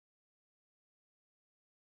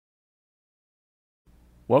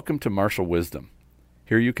Welcome to Martial Wisdom.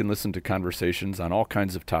 Here you can listen to conversations on all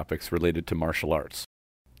kinds of topics related to martial arts.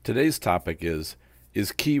 Today's topic is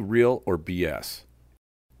Ki real or BS?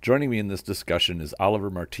 Joining me in this discussion is Oliver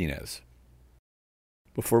Martinez.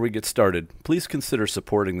 Before we get started, please consider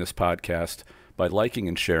supporting this podcast by liking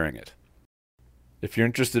and sharing it. If you're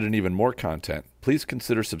interested in even more content, please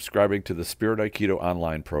consider subscribing to the Spirit Aikido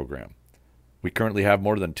online program. We currently have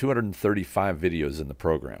more than 235 videos in the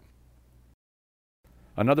program.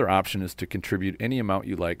 Another option is to contribute any amount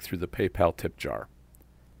you like through the PayPal tip jar.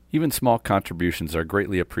 Even small contributions are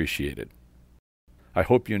greatly appreciated. I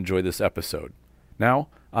hope you enjoy this episode. Now,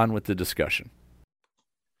 on with the discussion.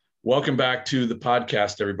 Welcome back to the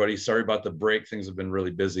podcast, everybody. Sorry about the break. Things have been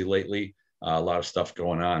really busy lately. A lot of stuff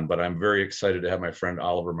going on, but I'm very excited to have my friend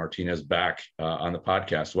Oliver Martinez back on the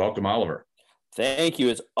podcast. Welcome, Oliver. Thank you.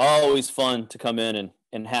 It's always fun to come in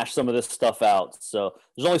and hash some of this stuff out. So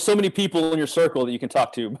there's only so many people in your circle that you can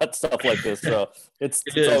talk to about stuff like this. So it's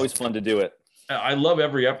always fun to do it. I love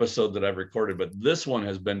every episode that I've recorded, but this one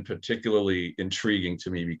has been particularly intriguing to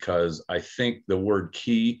me because I think the word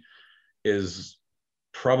ki is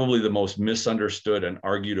probably the most misunderstood and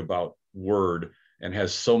argued about word, and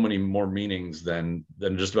has so many more meanings than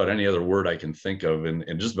just about any other word I can think of in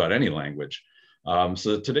just about any language.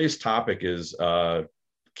 So today's topic is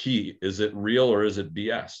ki. Is it real or is it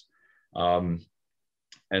BS? And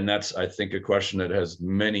that's, I think, a question that has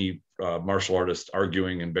many martial artists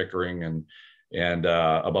arguing and bickering and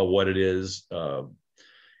about what it is.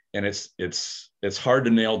 And it's hard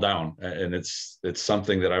to nail down, and it's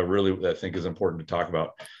something that I think is important to talk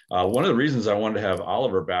about. One of the reasons I wanted to have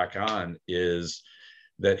Oliver back on is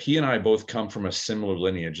that he and I both come from a similar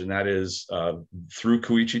lineage, and that is through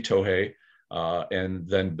Koichi Tohei and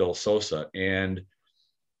then Bill Sosa. And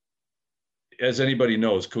as anybody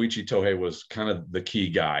knows, Koichi Tohei was kind of the ki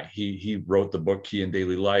guy. He wrote the book Ki in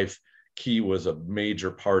Daily Life. Ki was a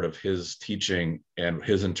major part of his teaching and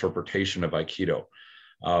his interpretation of Aikido.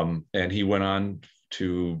 And he went on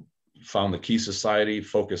to found the Ki Society,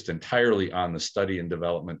 focused entirely on the study and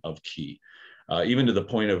development of Ki, even to the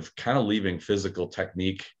point of kind of leaving physical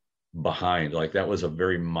technique behind. Like, that was a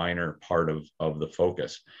very minor part of the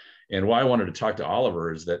focus. And why I wanted to talk to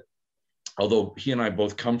Oliver is that although he and I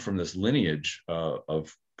both come from this lineage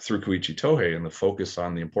of through Koichi Tohei and the focus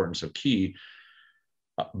on the importance of Ki,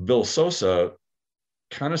 Bill Sosa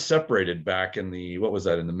kind of separated back in the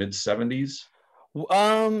mid 70s.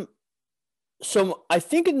 So I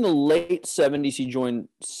think in the late 70s he joined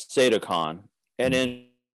Seidokan, and then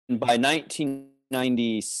by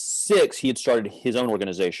 1996 he had started his own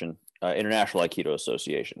organization, International Aikido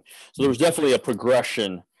Association. So there was definitely a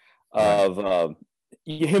progression of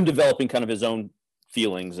him developing kind of his own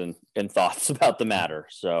feelings and thoughts about the matter.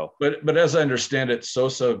 So, but as I understand it,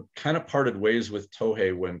 Sosa kind of parted ways with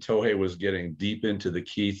Tohei when Tohei was getting deep into the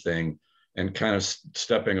Ki thing and kind of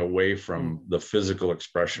stepping away from the physical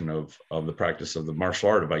expression of the practice of the martial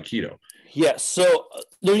art of Aikido. Yeah. So,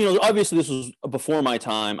 obviously this was before my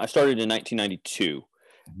time. I started in 1992.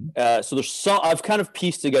 So I've kind of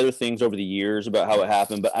pieced together things over the years about how it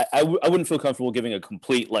happened, but I wouldn't feel comfortable giving a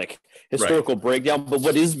complete historical breakdown. But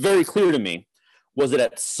what is very clear to me was that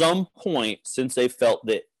at some point, since they felt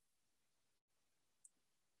that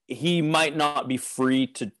he might not be free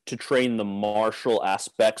to train the martial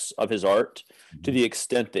aspects of his art to the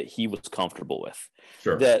extent that he was comfortable with,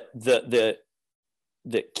 that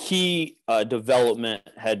the Ki development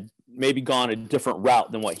had maybe gone a different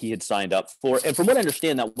route than what he had signed up for. And from what I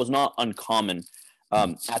understand, that was not uncommon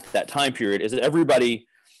at that time period, is that everybody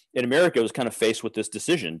in America was kind of faced with this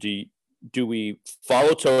decision. Do we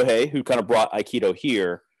follow Tohei, who kind of brought Aikido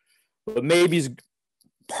here, but maybe he's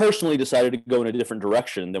personally decided to go in a different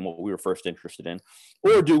direction than what we were first interested in,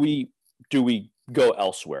 or do we go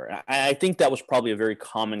elsewhere? I think that was probably a very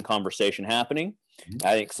common conversation happening.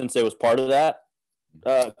 I think Sensei was part of that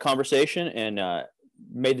conversation and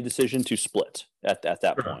made the decision to split at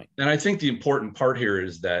that point. And I think the important part here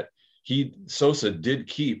is that Sosa did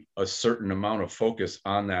keep a certain amount of focus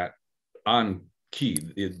on Ki.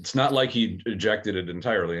 It's not like he ejected it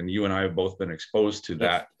entirely. And you and I have both been exposed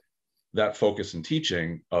to that focus and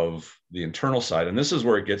teaching of the internal side. And this is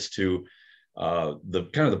where it gets to in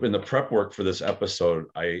the prep work for this episode,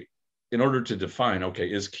 in order to define,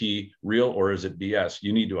 okay, is Ki real or is it BS?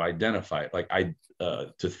 You need to identify it,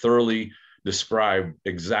 to thoroughly describe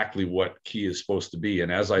exactly what Ki is supposed to be.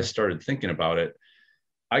 And as I started thinking about it,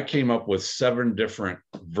 I came up with 7 different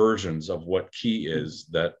versions of what Ki is,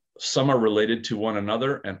 that some are related to one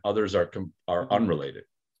another and others are unrelated.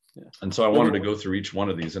 Yeah. And so I wanted to go through each one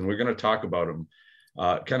of these, and we're going to talk about them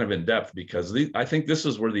kind of in depth, because I think this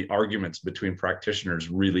is where the arguments between practitioners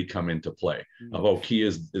really come into play. Of, oh, ki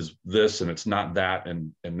is this and it's not that,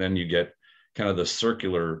 and then you get kind of the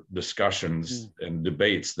circular discussions and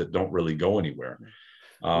debates that don't really go anywhere.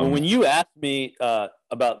 Well, when you asked me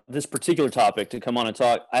about this particular topic to come on and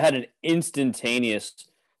talk, I had an instantaneous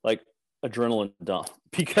like adrenaline dump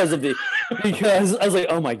because I was like,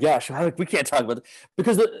 oh my gosh, we can't talk about it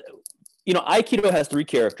because Aikido has 3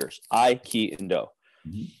 characters: I, Ki, and Do.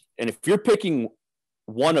 Mm-hmm. And if you're picking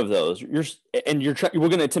one of those, we're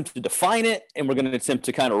going to attempt to define it, and we're going to attempt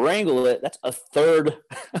to kind of wrangle it. That's a third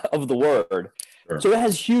of the word. Sure. So it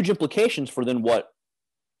has huge implications for then what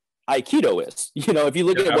Aikido is. If you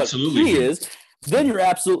look at what Ki is, then you're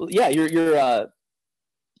absolutely,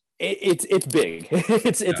 it's big.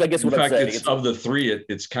 it's I guess what I'm saying. In fact, of the 3,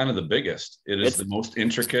 it's kind of the biggest. It's the most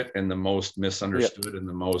intricate and the most misunderstood and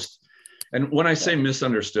the most. And when I say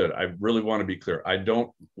misunderstood, I really want to be clear. I don't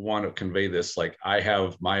want to convey this like I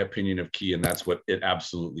have my opinion of Ki and that's what it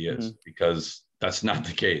absolutely is, because that's not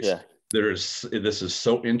the case. Yeah. This is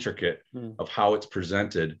so intricate of how it's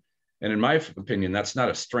presented. And in my opinion, that's not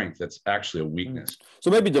a strength. That's actually a weakness. So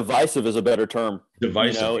maybe divisive is a better term.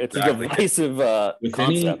 Divisive. It's exactly. A divisive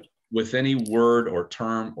concept. With any word or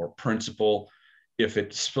term or principle, if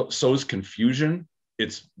it sows confusion,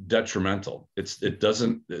 it's detrimental.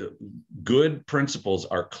 Good principles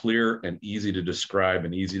are clear and easy to describe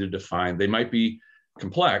and easy to define. They might be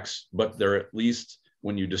complex, but they're, at least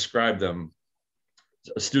when you describe them,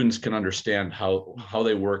 students can understand how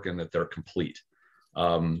they work and that they're complete.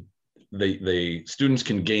 Students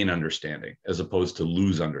can gain understanding as opposed to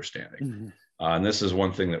lose understanding. And this is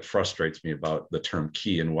one thing that frustrates me about the term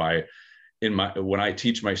Ki, and why when I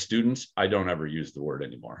teach my students, I don't ever use the word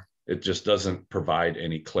anymore. It just doesn't provide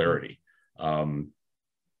any clarity. And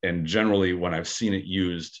generally, when I've seen it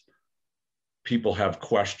used, people have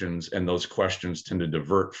questions, and those questions tend to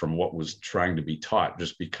divert from what was trying to be taught,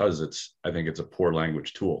 just because I think it's a poor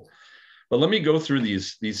language tool. But let me go through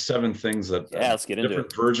these 7 things that let's get into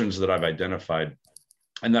different versions that I've identified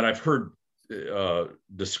and that I've heard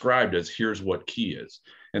described as here's what Ki is.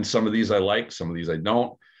 And some of these I like, some of these I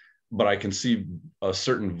don't, but I can see a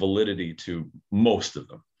certain validity to most of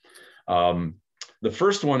them. The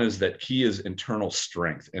first one is that Ki is internal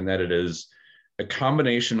strength, and that it is a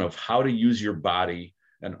combination of how to use your body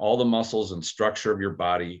and all the muscles and structure of your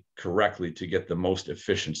body correctly to get the most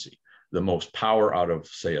efficiency, the most power out of,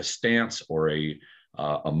 say, a stance or a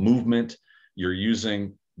movement. You're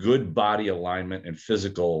using good body alignment and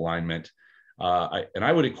physical alignment.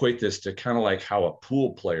 I would equate this to kind of like how a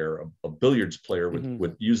pool player, a billiards player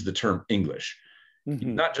would use the term English. He's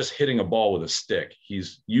not just hitting a ball with a stick.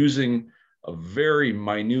 He's using a very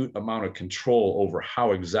minute amount of control over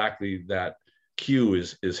how exactly that cue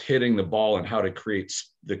is hitting the ball and how to create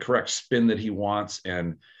the correct spin that he wants.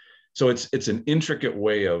 And so it's an intricate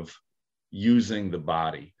way of using the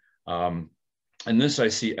body. And this I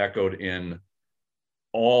see echoed in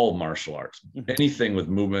all martial arts. Anything with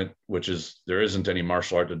movement, there isn't any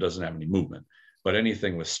martial art that doesn't have any movement, but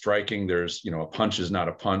anything with striking, there's, a punch is not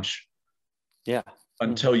a punch. Yeah.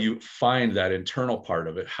 Until you find that internal part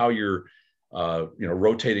of it, how you're,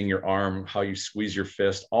 rotating your arm, how you squeeze your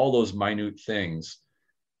fist, all those minute things.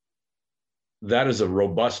 That is a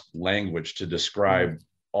robust language to describe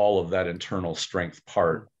all of that internal strength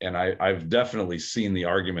part. And I've definitely seen the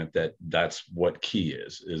argument that that's what Ki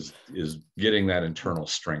is getting that internal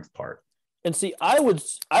strength part. And see, I would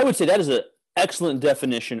say that is an excellent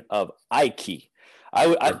definition of Aiki.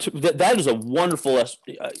 That is a wonderful, and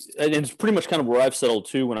it's pretty much kind of where I've settled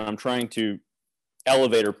too when I'm trying to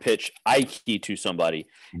elevator pitch Aiki to somebody.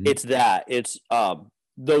 It's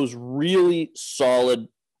those really solid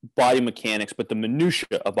body mechanics, but the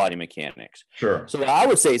minutia of body mechanics. Sure. So what I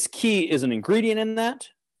would say is Ki is an ingredient in that.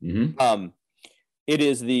 It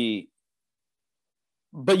is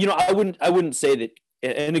but I wouldn't say that.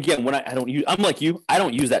 And again, when I'm like you, I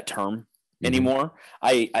don't use that term anymore.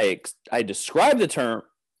 I describe the term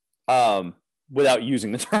without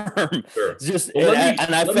using the term. Sure.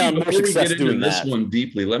 I found more success doing this one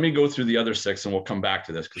deeply. Let me go through the other 6 and we'll come back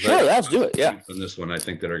to this. Sure, let's do it. Yeah. On this one, I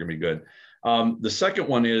think that are going to be good. The second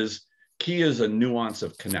one is Ki is a nuance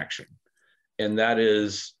of connection. And that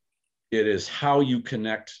is, it is how you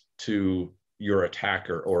connect to your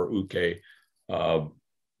attacker or uke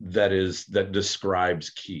that describes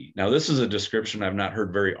Ki. Now, this is a description I've not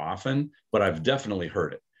heard very often, but I've definitely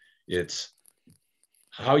heard it. It's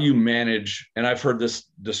how you manage, and I've heard this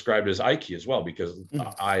described as Aiki as well, because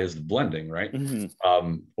I is the blending, right?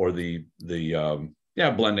 Or the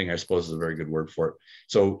blending, I suppose, is a very good word for it.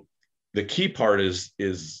 So the key part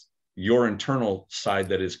is your internal side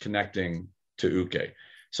that is connecting to uke.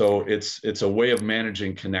 So it's a way of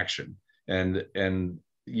managing connection. And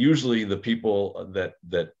usually the people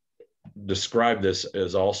that describe this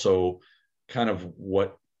as also kind of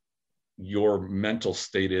what your mental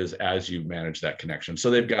state is as you manage that connection.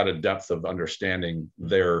 So they've got a depth of understanding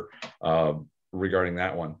there regarding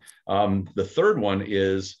that one. The third one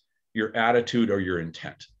is your attitude or your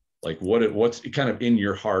intent, like what's kind of in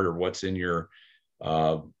your heart, or what's in your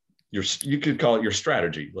you could call it your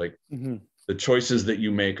strategy. Like the choices that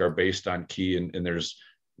you make are based on ki, and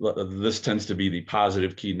this tends to be the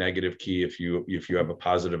positive ki, negative ki. If you have a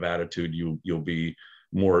positive attitude, you'll be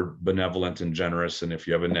more benevolent and generous, and if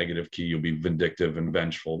you have a negative ki, you'll be vindictive and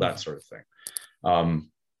vengeful, that sort of thing.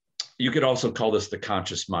 You could also call this the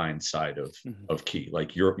conscious mind side of ki,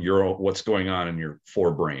 like your what's going on in your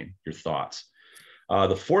forebrain, your thoughts.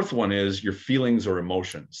 The fourth one is your feelings or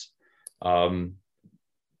emotions.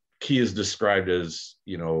 Ki is described as,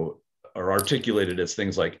 or articulated as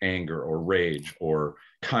things like anger or rage or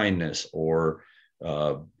kindness or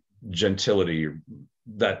gentility,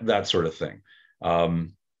 that sort of thing.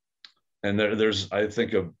 And there's, I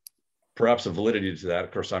think, perhaps a validity to that.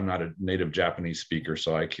 Of course, I'm not a native Japanese speaker,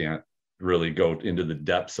 so I can't really go into the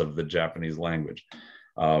depths of the Japanese language.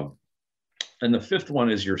 And the fifth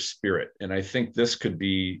one is your spirit. And I think this could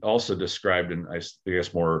be also described in, I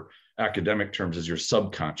guess, more academic terms as your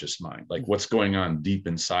subconscious mind, like what's going on deep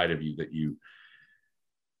inside of you that you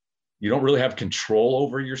don't really have control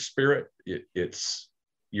over your spirit. It's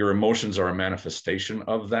your emotions are a manifestation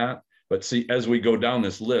of that. But see, as we go down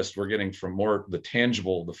this list, we're getting from more the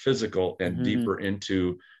tangible, the physical, and deeper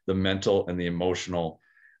into the mental and the emotional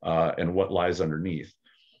and what lies underneath.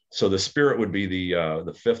 So the spirit would be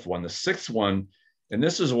the fifth one. The sixth one, and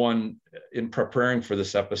this is one, in preparing for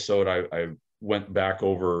this episode, I went back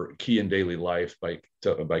over Ki in Daily Life by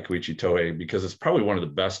Koichi Tohei, because it's probably one of the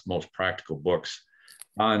best, most practical books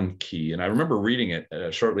on Ki. And I remember reading it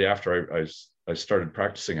shortly after I started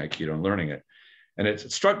practicing Aikido and learning it. And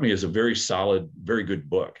it struck me as a very solid, very good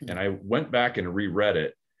book. And I went back and reread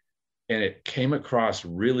it, and it came across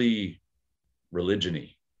really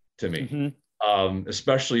religion-y to me,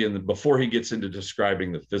 especially before he gets into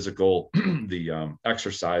describing the physical, the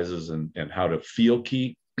exercises and how to feel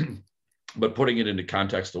Ki, but putting it into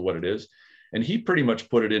context of what it is. And he pretty much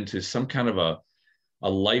put it into some kind of a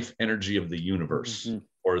life energy of the universe,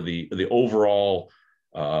 or the overall,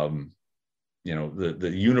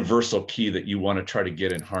 the universal Ki that you want to try to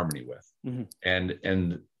get in harmony with.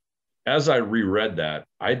 And as I reread that,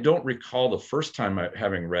 I don't recall the first time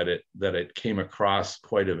having read it that it came across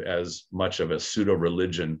quite as much of a pseudo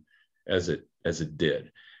religion as it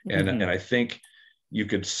did. And I think you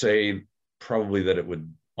could say probably that it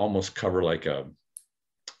would almost cover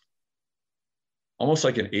almost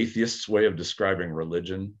like an atheist's way of describing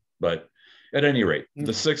religion. But at any rate,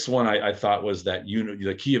 the sixth one I thought was that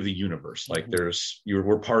the Ki of the universe, like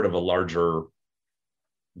we're part of a larger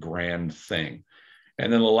grand thing.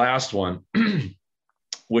 And then the last one,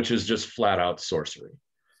 which is just flat out sorcery.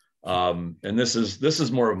 And this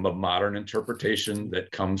is more of a modern interpretation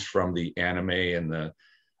that comes from the anime and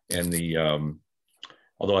the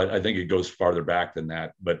although I think it goes farther back than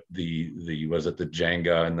that, but the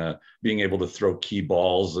Jenga and the being able to throw Ki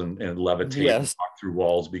balls and levitate and walk through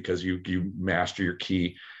walls because you master your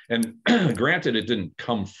Ki. And granted, it didn't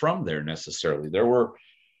come from there necessarily. There were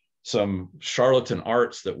some charlatan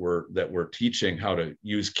arts that were teaching how to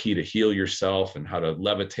use Ki to heal yourself and how to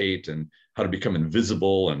levitate and how to become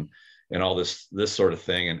invisible and all this sort of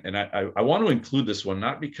thing. And I want to include this one,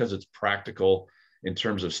 not because it's practical in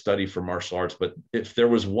terms of study for martial arts, but if there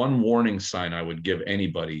was one warning sign I would give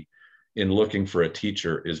anybody in looking for a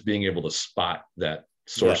teacher, is being able to spot that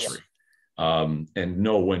sorcery. And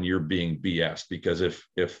know when you're being BS, because if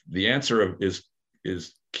the answer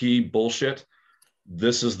is Ki bullshit,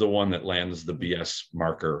 this is the one that lands the BS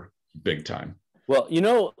marker big time. Well,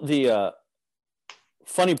 the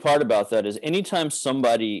funny part about that is anytime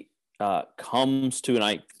somebody comes to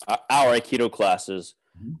our Aikido classes,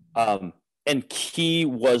 and Ki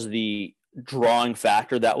was the drawing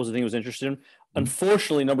factor, that was the thing he was interested in.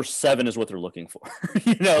 Unfortunately, number 7 is what they're looking for.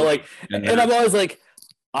 And I'm always like,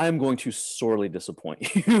 I am going to sorely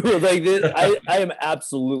disappoint you. I am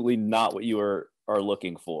absolutely not what you are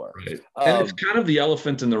looking for. Right. And it's kind of the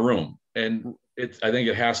elephant in the room. And I think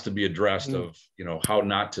it has to be addressed of, how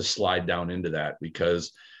not to slide down into that,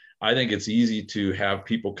 because I think it's easy to have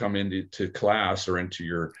people come into class or and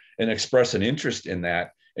express an interest in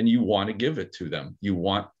that, and you want to give it to them. You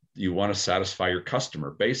want to satisfy your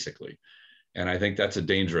customer, basically. And I think that's a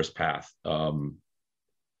dangerous path.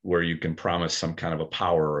 where you can promise some kind of a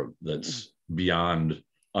power that's beyond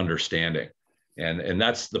understanding. And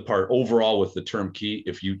that's the part overall with the term ki.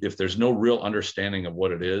 If there's no real understanding of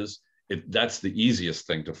what it is, that's the easiest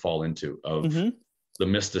thing to fall into of the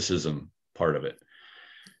mysticism part of it.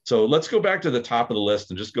 So let's go back to the top of the list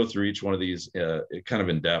and just go through each one of these kind of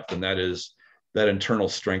in depth. And that is that internal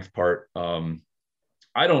strength part.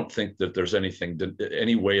 I don't think that there's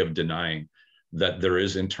any way of denying that there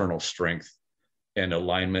is internal strength and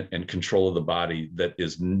alignment and control of the body that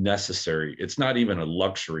is necessary. It's not even a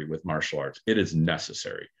luxury with martial arts. It is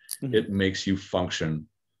necessary. It makes you function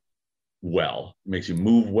well, makes you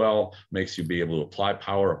move well, makes you be able to apply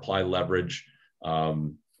power, apply leverage, all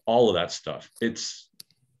of that stuff. It's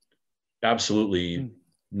absolutely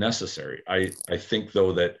necessary. I think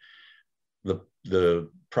though that the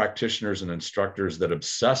practitioners and instructors that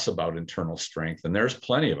obsess about internal strength, and there's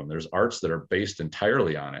plenty of them, there's arts that are based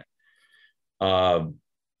entirely on it.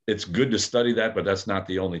 It's good to study that, but that's not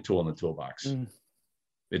the only tool in the toolbox.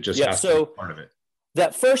 It just has to be part of it.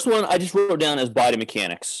 That first one I just wrote down as body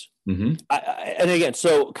mechanics. And again,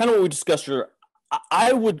 so kind of what we discussed earlier,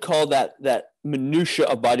 I would call that minutia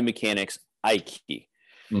of body mechanics Aiki.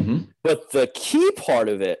 But the key part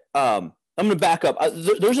of it, I'm going to back up.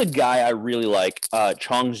 There's a guy I really like,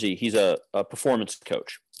 Chongzi. He's a performance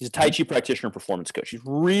coach. He's a Tai Chi practitioner, performance coach. He's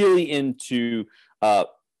really into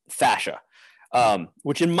fascia,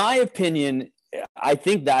 which in my opinion, I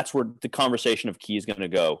think that's where the conversation of ki is going to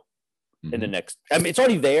go in the next. I mean, it's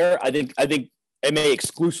already there. I think it may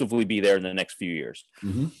exclusively be there in the next few years.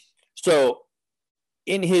 So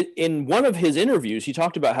in one of his interviews, he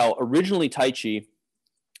talked about how originally Tai Chi,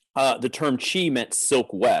 the term chi meant silk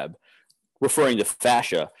web, referring to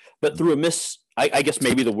fascia, but through I guess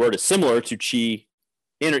maybe the word is similar to chi.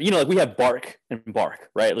 Like we have bark and bark,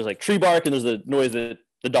 right? There's like tree bark and there's the noise that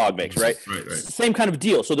the dog makes, right? Right. Same kind of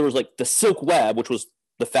deal. So there was like the silk web, which was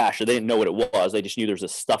the fascia. They didn't know what it was. They just knew there's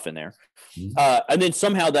this stuff in there. And then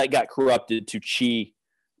somehow that got corrupted to chi,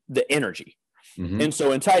 the energy. And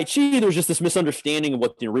so in Tai Chi, there was just this misunderstanding of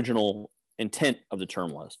what the original intent of the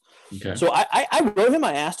term was. So I wrote him,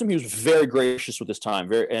 I asked him, he was very gracious with his time.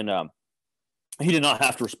 He did not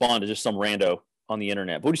have to respond to just some rando on the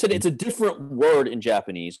internet. But he said it's a different word in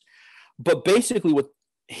Japanese. But basically what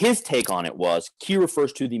his take on it was, ki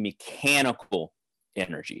refers to the mechanical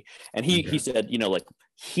energy. And he said, like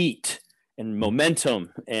heat and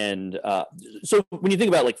momentum. And so when you think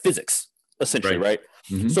about like physics, essentially, right?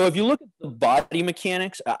 So if you look at the body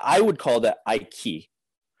mechanics, I would call that Aiki.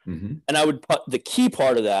 And I would put the key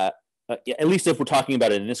part of that, at least if we're talking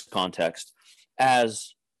about it in this context,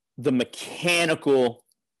 as the mechanical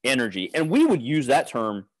energy. And we would use that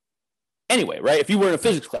term anyway, right? If you were in a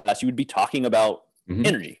physics class, you would be talking about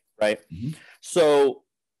energy, right? So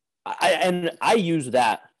I use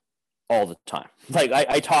that all the time. Like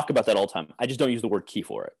I talk about that all the time. I just don't use the word ki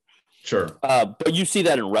for it. Sure. But you see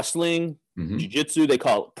that in wrestling, jiu-jitsu, they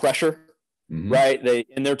call it pressure, right?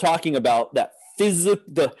 They're talking about that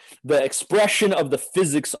the expression of the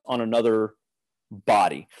physics on another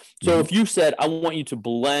body. So if you said, I want you to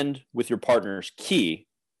blend with your partner's ki,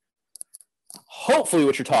 hopefully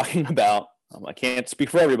what you're talking about, I can't speak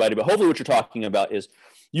for everybody, but hopefully what you're talking about is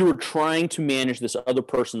you were trying to manage this other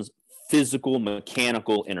person's physical,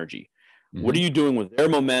 mechanical energy. What are you doing with their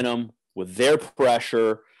momentum, with their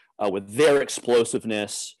pressure, with their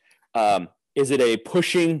explosiveness? Is it a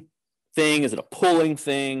pushing thing? Is it a pulling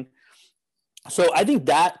thing? So I think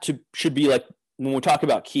that should be like, when we talk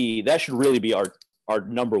about ki, that should really be our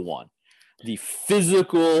number one. The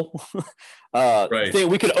physical thing.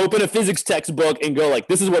 We could open a physics textbook and go like,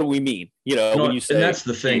 this is what we mean. When you say. And that's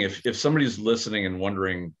the thing. If somebody's listening and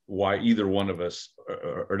wondering why either one of us,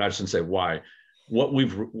 or not just say why,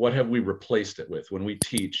 what have we replaced it with when we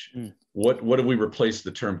teach? What have we replaced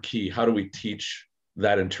the term ki? How do we teach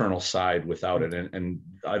that internal side without it? And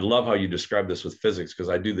I love how you describe this with physics, because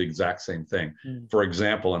I do the exact same thing. For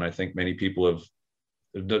example, and I think many people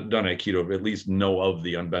have done Aikido, at least know of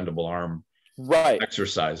the unbendable arm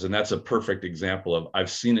exercise. And that's a perfect example of,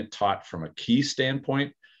 I've seen it taught from a ki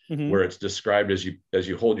standpoint, where it's described as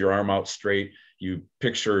you hold your arm out straight, you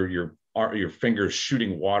picture your fingers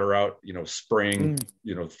shooting water out, spraying,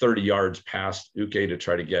 30 yards past uke to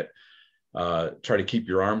try to keep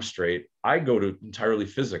your arm straight. I go to entirely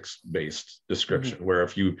physics-based description, where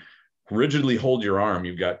if you rigidly hold your arm,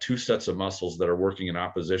 you've got two sets of muscles that are working in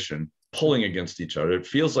opposition, pulling against each other. It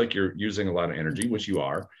feels like you're using a lot of energy, which you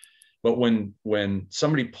are. But when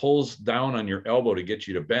somebody pulls down on your elbow to get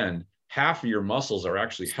you to bend, half of your muscles are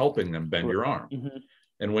actually helping them bend your arm.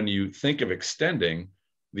 And when you think of extending,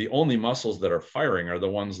 the only muscles that are firing are the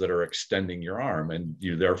ones that are extending your arm. And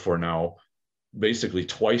you therefore now basically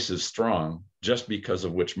twice as strong just because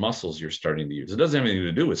of which muscles you're starting to use. It doesn't have anything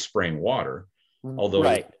to do with spraying water,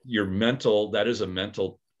 although your mental, that is a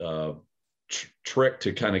mental trick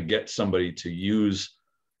to kind of get somebody to use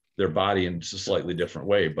their body in just a slightly different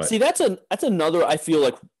way. But see, that's another, I feel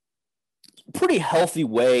like, pretty healthy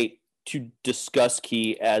way to discuss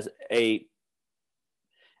ki as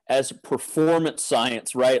performance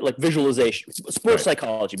science, right? Like visualization, sports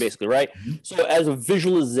psychology, basically, right? Mm-hmm. So as a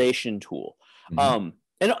visualization tool. Mm-hmm.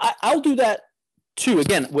 And I'll do that too.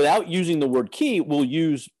 Again, without using the word ki, we'll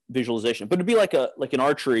use visualization. But it'd be like an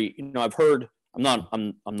archery. You know, I've heard, I'm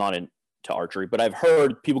not into archery, but I've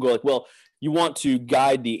heard people go like, well, you want to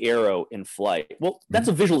guide the arrow in flight. Well, that's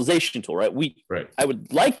a visualization tool, right? I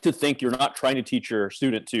would like to think you're not trying to teach your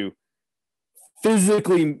student to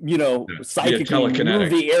physically, psychically move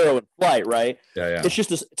the arrow in flight, right? Yeah. It's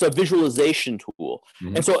just it's a visualization tool.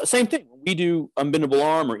 Mm-hmm. And so same thing, we do unbendable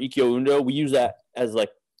arm or Ikkyo Undo, we use that as like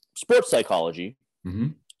sports psychology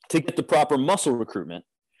to get the proper muscle recruitment.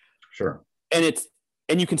 Sure. And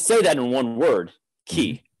you can say that in one word,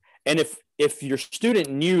 ki. And if your student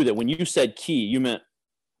knew that when you said ki, you meant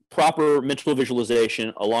proper mental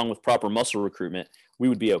visualization along with proper muscle recruitment, we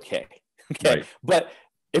would be okay. Okay. Right. But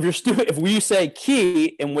if we say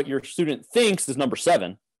ki and what your student thinks is number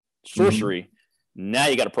 7, sorcery, now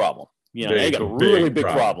you got a problem. Now you got a really big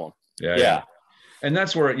problem. Yeah. And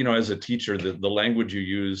that's where, as a teacher, the language you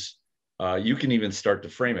use, you can even start to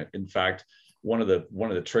frame it. In fact, one of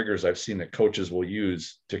the triggers I've seen that coaches will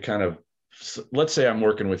use to kind of, let's say I'm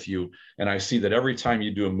working with you and I see that every time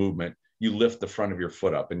you do a movement, you lift the front of your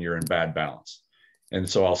foot up and you're in bad balance. And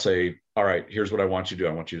so I'll say, all right, here's what I want you to do.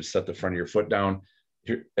 I want you to set the front of your foot down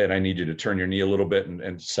here, and I need you to turn your knee a little bit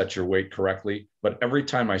and set your weight correctly. But every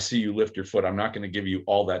time I see you lift your foot, I'm not going to give you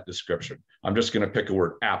all that description. I'm just going to pick a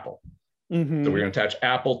word, apple. Mm-hmm. So we're going to attach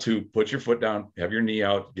apple to put your foot down, have your knee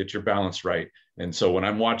out, get your balance right. And so when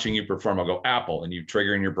I'm watching you perform, I'll go apple, and you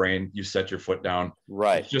trigger in your brain, you set your foot down.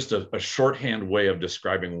 Right. It's just a shorthand way of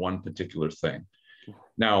describing one particular thing.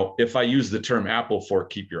 Now, if I use the term apple for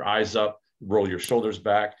keep your eyes up, roll your shoulders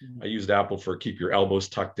back, I used apple for keep your elbows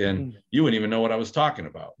tucked in, you wouldn't even know what I was talking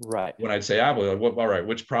about. Right. When I'd say apple, like, well, all right,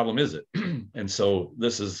 which problem is it? And so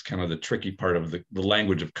this is kind of the tricky part of the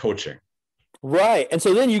language of coaching. Right. And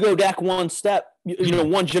so then you go back one step,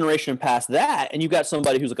 one generation past that, and you got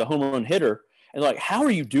somebody who's like a home run hitter, and like, how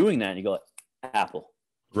are you doing that? And you go like, apple.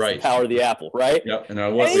 Right. Power of the apple, right? Yep. And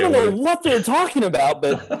you don't know what they're talking about,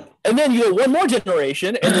 but and then you go one more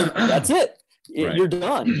generation, and then that's it. You're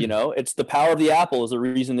done. It's the power of the apple is the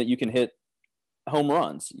reason that you can hit home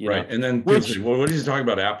runs. Right. And then people say, well, what is he talking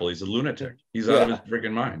about? Apple? He's a lunatic. He's out of his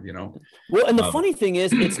freaking mind. Well, and the funny thing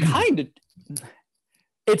is, it's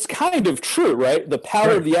kind of true, right? The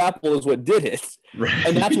power of the apple is what did it. Right.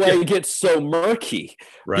 And that's why it gets so murky,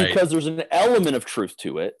 right? Because there's an element of truth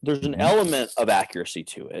to it. There's an element of accuracy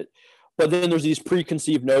to it. But then there's these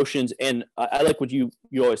preconceived notions. And I like what you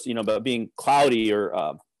always, about being cloudy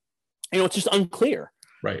or, it's just unclear.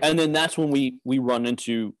 Right. And then that's when we run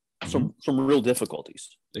into some real difficulties.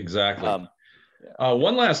 Exactly.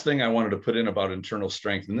 One last thing I wanted to put in about internal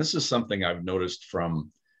strength, and this is something I've noticed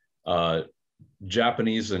from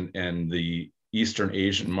Japanese and the Eastern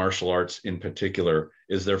Asian martial arts in particular,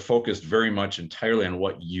 is they're focused very much entirely on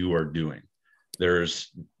what you are doing.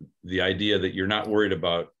 There's the idea that you're not worried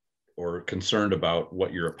about or concerned about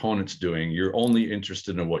what your opponent's doing. You're only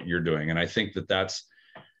interested in what you're doing. And I think that that's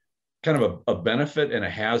kind of a benefit and a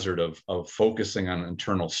hazard of focusing on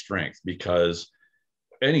internal strength, because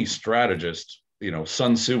any strategist,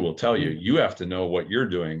 Sun Tzu will tell you, you have to know what you're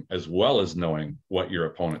doing as well as knowing what your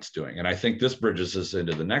opponent's doing. And I think this bridges us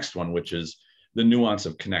into the next one, which is the nuance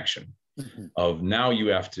of connection. Of now you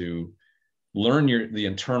have to learn the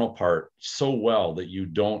internal part so well that you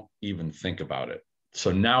don't even think about it.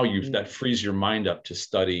 So now that frees your mind up to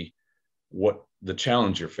study what the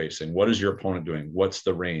challenge you're facing. What is your opponent doing? What's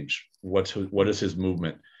the range? What is his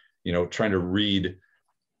movement? Trying to read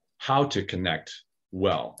how to connect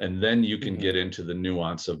well. And then you can get into the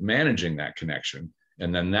nuance of managing that connection.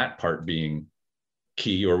 And then that part being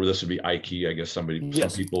ki, or this would be Aiki. I guess some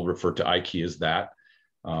people refer to Aiki as that.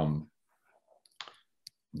 And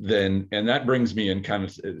that brings me in kind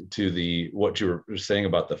of to what you were saying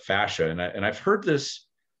about the fascia. And I've heard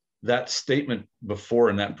that statement before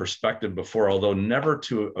and that perspective before, although never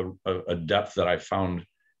to a depth that I found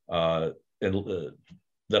that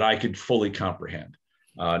I could fully comprehend.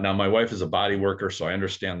 Now, my wife is a body worker, so I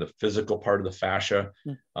understand the physical part of the fascia,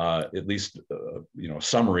 at least,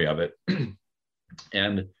 summary of it.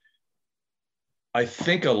 And I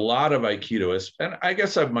think a lot of Aikido is, and I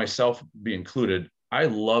guess I've myself be included, I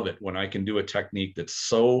love it when I can do a technique that's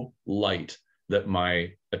so light that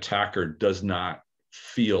my attacker does not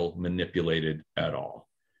feel manipulated at all.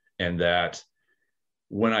 And that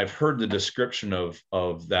when I've heard the description of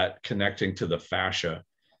that connecting to the fascia,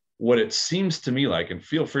 what it seems to me like, and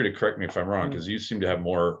feel free to correct me if I'm wrong, because you seem to have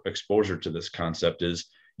more exposure to this concept, is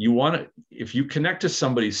you want to, if you connect to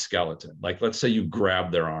somebody's skeleton, like let's say you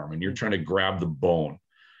grab their arm and you're trying to grab the bone,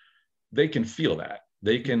 they can feel that.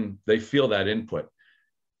 They feel that input.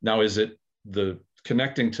 Now, is it the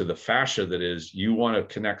connecting to the fascia that is, you want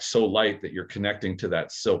to connect so light that you're connecting to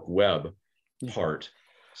that silk web part,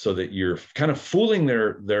 so that you're kind of fooling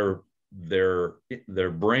their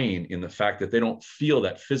brain in the fact that they don't feel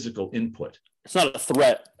that physical input. It's not a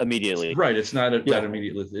threat immediately. Right. It's not that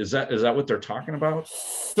immediately. Is that what they're talking about?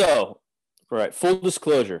 So, right. Full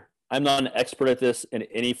disclosure. I'm not an expert at this in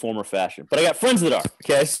any form or fashion, but I got friends that are.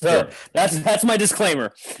 Okay. So that's my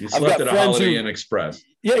disclaimer. You slept at a Holiday Inn Express.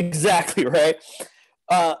 Yeah, exactly. Right.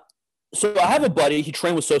 So I have a buddy, he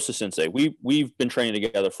trained with Sosa Sensei. We've been training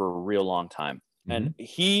together for a real long time. And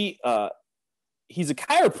he's a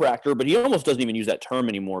chiropractor, but he almost doesn't even use that term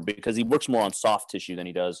anymore because he works more on soft tissue than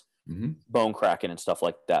he does bone cracking and stuff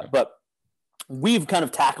like that. But we've kind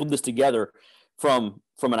of tackled this together from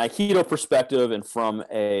an Aikido perspective and from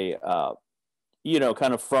a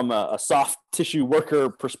kind of from a soft tissue worker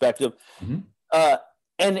perspective. And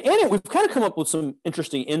in it, we've kind of come up with some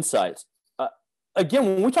interesting insights. Again,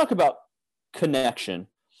 when we talk about connection,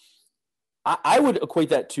 I would equate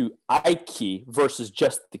that to Aiki versus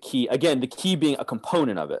just the ki. Again, the ki being a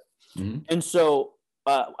component of it. And so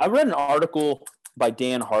I read an article by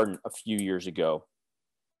Dan Harden a few years ago,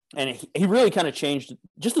 and he really kind of changed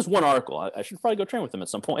just this one article. I should probably go train with him at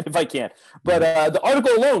some point if I can. But the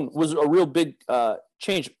article alone was a real big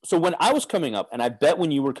change. So when I was coming up, and I bet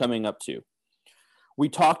when you were coming up too, we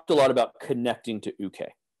talked a lot about connecting to uke.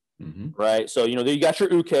 Right. So, you got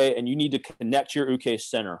your uke and you need to connect your uke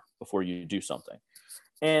center before you do something.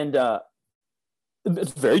 And it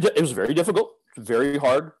was very difficult. It's a very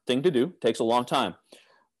hard thing to do. It takes a long time.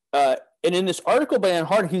 And in this article by Dan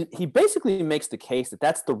Harden, he basically makes the case that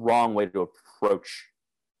that's the wrong way to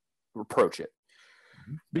approach it.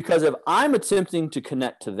 Because if I'm attempting to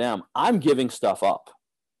connect to them, I'm giving stuff up.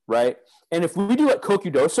 Right. And if we do like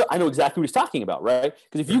Kokudosa, I know exactly what he's talking about, right?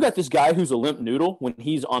 Because if you got this guy who's a limp noodle when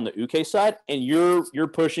he's on the uke side and you're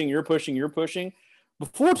pushing,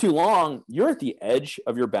 before too long, you're at the edge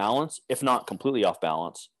of your balance, if not completely off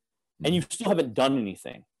balance, and you still haven't done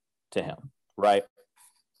anything to him, right?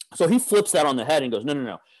 So he flips that on the head and goes,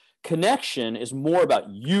 no. Connection is more about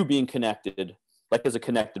you being connected, like as a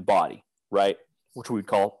connected body, right? Which we would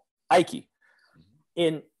call Aiki.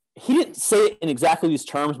 He didn't say it in exactly these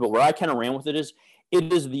terms, but where I kind of ran with it is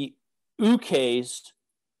the uke's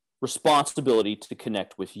responsibility to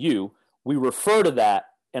connect with you. We refer to that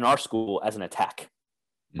in our school as an attack,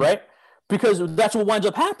 right? Because that's what winds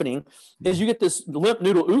up happening is you get this limp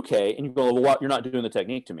noodle uke and you go, well, you're not doing the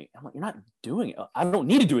technique to me. I'm like, you're not doing it. I don't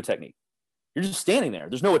need to do a technique. You're just standing there.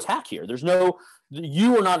 There's no attack here.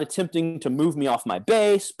 You are not attempting to move me off my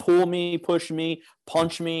base, pull me, push me,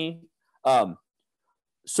 punch me.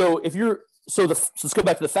 So let's go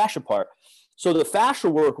back to the fascia part. So the fascia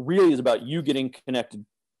work really is about you getting connected,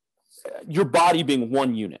 your body being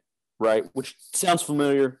one unit, right? Which sounds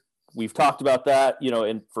familiar. We've talked about that,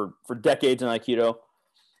 for decades in Aikido.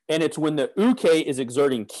 And it's when the uke is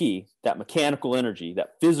exerting ki, that mechanical energy,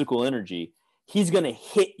 that physical energy, he's going to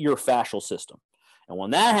hit your fascial system. And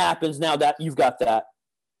when that happens, now that you've got that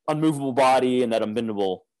unmovable body and that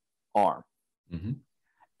unbendable arm.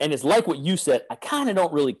 And it's like what you said, I kind of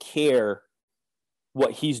don't really care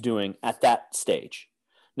what he's doing at that stage.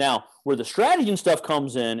 Now, where the strategy and stuff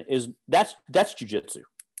comes in is that's jujitsu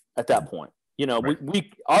at that point.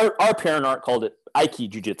 Right. Our parent art called it Aiki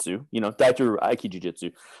jujitsu, Daichu Aiki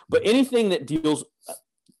jujitsu. But anything that deals,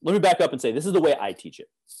 let me back up and say, this is the way I teach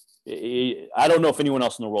it. I don't know if anyone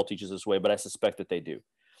else in the world teaches this way, but I suspect that they do.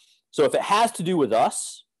 So if it has to do with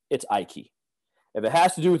us, it's Aiki. If it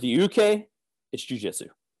has to do with the uke, it's jujitsu.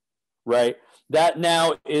 Right. That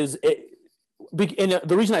now is it. And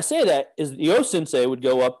the reason I say that is the O sensei would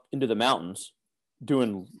go up into the mountains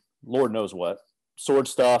doing Lord knows what, sword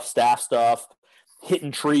stuff, staff stuff,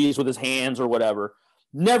 hitting trees with his hands or whatever.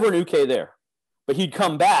 Never an uke there. But he'd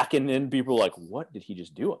come back and then people were like, what did he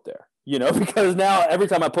just do up there? Because now every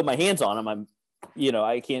time I put my hands on him,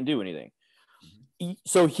 I can't do anything.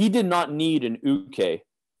 So he did not need an uke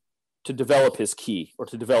to develop his ki or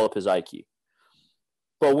to develop his Aiki.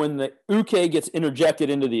 But when the uke gets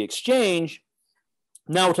interjected into the exchange,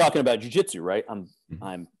 Now we're talking about jiu-jitsu, right?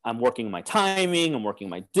 I'm working my timing, I'm working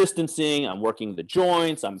my distancing, I'm working the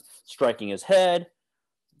joints, I'm striking his head.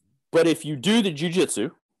 But if you do the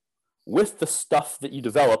jiu-jitsu with the stuff that you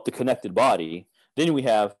develop, the connected body, then we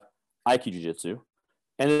have Aikido jiu-jitsu.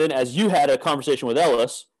 And then as you had a conversation with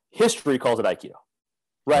Ellis, history calls it Aikido,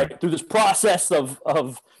 right? Through this process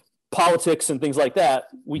of politics and things like that,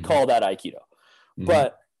 we call that Aikido.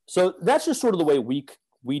 But so that's just sort of the way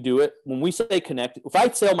we do it. When we say connect, if I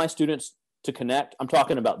tell my students to connect, I'm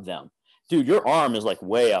talking about them. Dude, your arm is like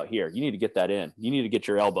way out here. You need to get that in. You need to get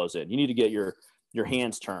your elbows in. You need to get your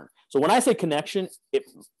hands turned. So when I say connection, it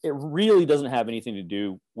really doesn't have anything to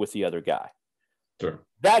do with the other guy. Sure.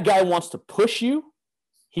 That guy wants to push you.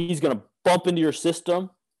 He's going to bump into your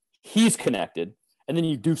system. He's connected. And then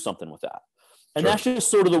you do something with that. And that's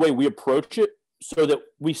just sort of the way we approach it, so that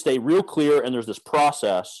we stay real clear and there's this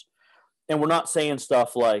process. And we're not saying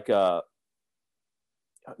stuff like,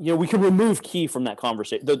 we can remove ki from that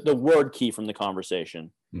conversation, the word ki from the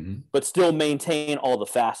conversation, but still maintain all the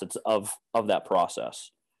facets of that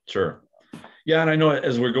process. Sure. Yeah. And I know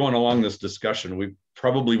as we're going along this discussion, we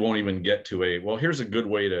probably won't even get to here's a good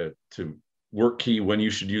way to work ki, when you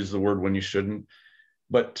should use the word, when you shouldn't.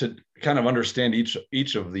 But to kind of understand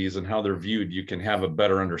each of these and how they're viewed, you can have a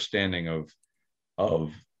better understanding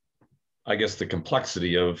of I guess the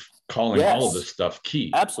complexity of calling all of this stuff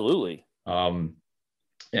ki. Absolutely. And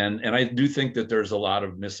I do think that there's a lot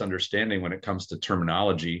of misunderstanding when it comes to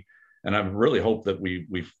terminology. And I really hope that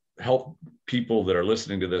we've helped people that are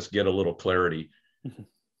listening to this get a little clarity.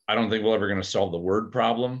 I don't think we're ever going to solve the word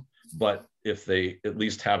problem, but if they at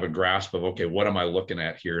least have a grasp of, okay, what am I looking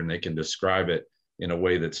at here? And they can describe it in a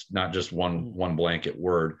way that's not just one blanket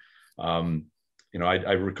word.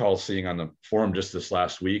 I recall seeing on the forum just this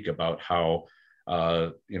last week about how,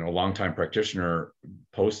 a longtime practitioner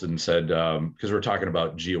posted and said, because we're talking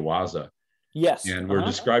about Jiawaza. Yes. And we're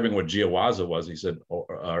describing what Jiawaza was. He said,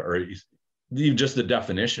 just the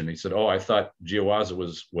definition. He said, I thought Jiawaza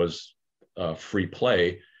was free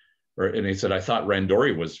play. And he said, I thought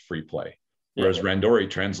Randori was free play. Whereas Randori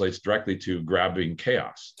translates directly to grabbing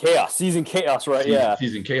chaos. Seizing chaos, right?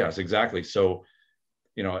 Seizing chaos, exactly. So,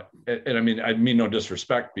 and I mean no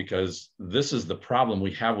disrespect, because this is the problem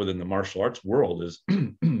we have within the martial arts world is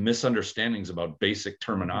misunderstandings about basic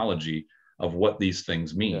terminology of what these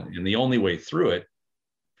things mean. Yeah. And the only way through it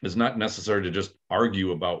is not necessarily to just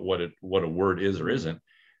argue about what a word is or isn't,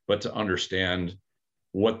 but to understand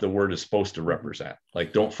what the word is supposed to represent.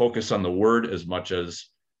 Like, don't focus on the word as much as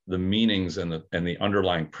the meanings and the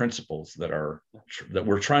underlying principles that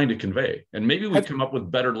we're trying to convey. And maybe we come up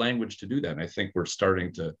with better language to do that. And I think we're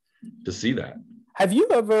starting to see that. Have you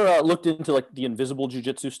ever looked into like the invisible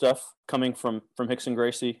jiu-jitsu stuff coming from Rickson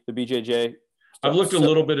Gracie, the BJJ? I've looked a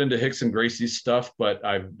little bit into Rickson Gracie's stuff, but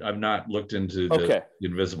I've not looked into the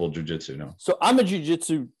invisible jiu-jitsu. No. So I'm a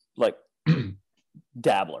jiu-jitsu like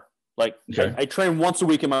dabbler. Like I train once a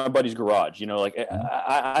week in my buddy's garage.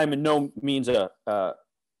 I'm in no means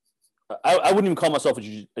I wouldn't even call myself a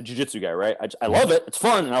jiu-jitsu guy, right? I love it. It's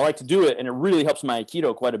fun, and I like to do it, and it really helps my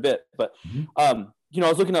Aikido quite a bit. But, I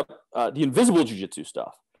was looking up the invisible jiu-jitsu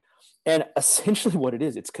stuff, and essentially what it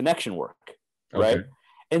is, it's connection work, right? Okay.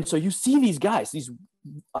 And so you see these guys, these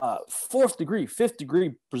 4th degree, 5th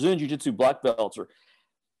degree Brazilian jiu-jitsu black belts,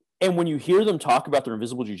 and when you hear them talk about their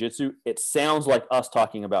invisible jiu-jitsu, it sounds like us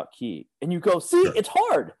talking about ki. And you go, see, it's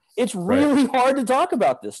hard. It's really hard to talk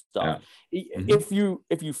about this stuff. Yeah. If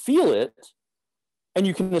you feel it and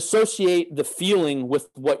you can associate the feeling with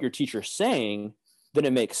what your teacher's saying, then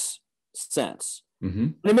it makes sense.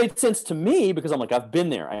 And it made sense to me because I'm like, I've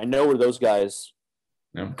been there. I know where those guys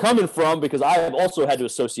coming from, because I have also had to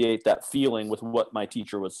associate that feeling with what my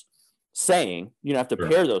teacher was saying. You have to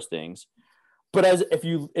pair those things. But if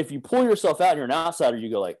you pull yourself out and you're an outsider, you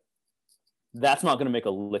go like, that's not going to make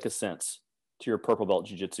a lick of sense to your purple belt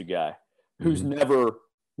jiu-jitsu guy who's never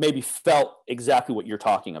maybe felt exactly what you're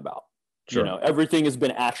talking about. Sure. Everything has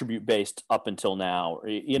been attribute based up until now,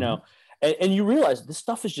 and you realize this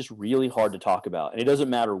stuff is just really hard to talk about, and it doesn't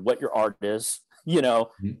matter what your art is,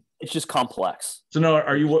 it's just complex. So now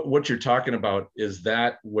what you're talking about, is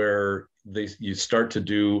that where you start to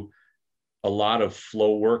do a lot of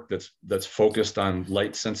flow work that's focused on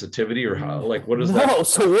light sensitivity, or how, like, what is that? No,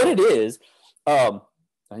 so what it is, you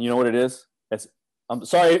know what it is? I'm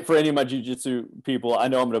sorry for any of my jiu-jitsu people. I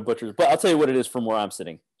know I'm going to butcher it, but I'll tell you what it is from where I'm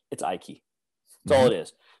sitting. It's Aiki. That's all it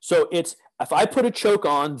is. So it's, if I put a choke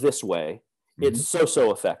on this way, it's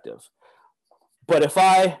so effective. But if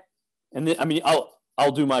I'll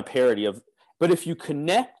do my parody of, but if you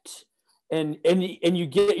connect and you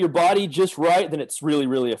get your body just right, then it's really,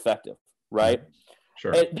 really effective. Right.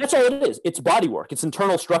 Sure. And that's all it is. It's body work. It's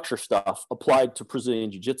internal structure stuff applied to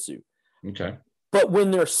Brazilian jiu-jitsu. Okay. But when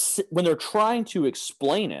they're trying to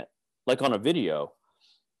explain it, like on a video,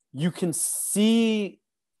 you can see,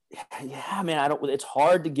 yeah, man, it's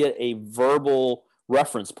hard to get a verbal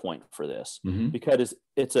reference point for this because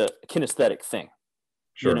it's a kinesthetic thing,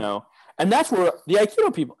 sure. You know? And that's where the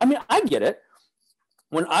Aikido people, I mean, I get it.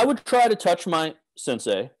 When I would try to touch my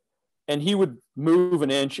sensei and he would move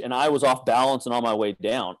an inch and I was off balance and on my way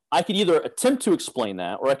down, I could either attempt to explain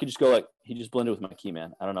that or I could just go like, he just blended with my ki,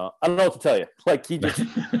 man. I don't know what to tell you. Like he just,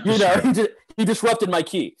 you know, he disrupted my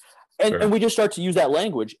ki. And we just start to use that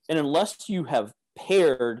language. And unless you have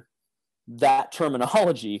paired that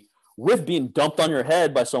terminology with being dumped on your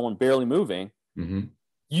head by someone barely moving,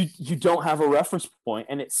 you don't have a reference point.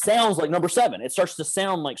 And it sounds like number 7. It starts to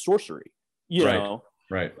sound like sorcery, you know?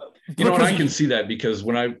 Right. You know, and I can see that because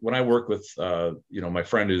when I work with, you know, my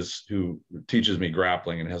friend who teaches me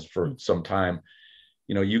grappling and has for some time,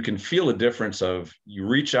 you know, you can feel a difference of you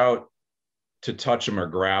reach out to touch them or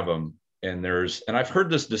grab them. And I've heard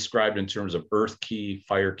this described in terms of earth ki,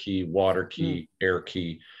 fire ki, water ki, air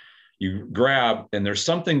ki. You grab and there's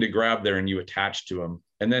something to grab there and you attach to him.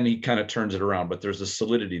 And then he kind of turns it around, but there's a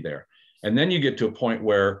solidity there. And then you get to a point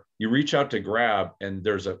where you reach out to grab and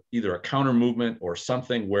there's either a counter movement or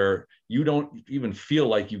something where you don't even feel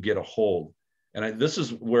like you get a hold. And this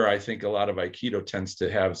is where I think a lot of Aikido tends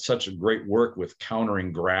to have such a great work with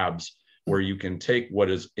countering grabs, where you can take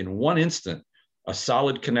what is in one instant a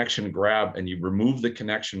solid connection grab and you remove the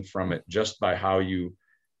connection from it just by how you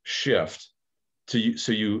shift. So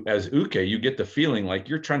you, as uke, you get the feeling like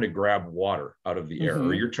you're trying to grab water out of the air,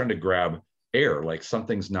 or you're trying to grab air, like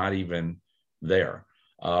something's not even there.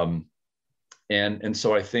 And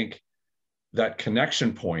so I think that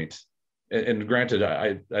connection point, and granted,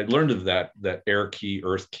 I learned of that air ki,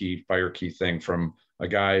 earth ki, fire ki thing from a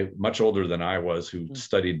guy much older than I was who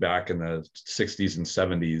studied back in the 60s and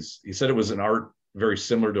 70s. He said it was an art very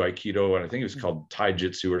similar to Aikido, and I think it was called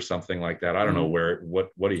Taijutsu or something like that. I don't know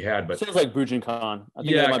what he had, but sounds like Bujinkan. I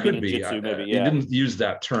think yeah, it could be. Maybe. He didn't use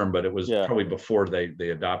that term, but it was probably before they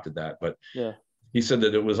adopted that. But he said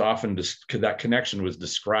that it was often that connection was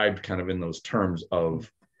described kind of in those terms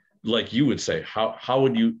of, like you would say, how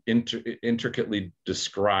would you intricately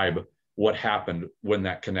describe what happened when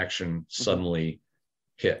that connection suddenly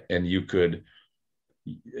hit? And you could,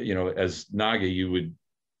 you know, as Naga, you would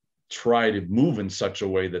try to move in such a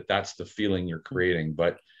way that that's the feeling you're creating,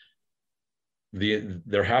 but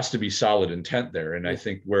there has to be solid intent there. And I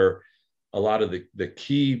think where a lot of the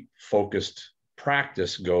key focused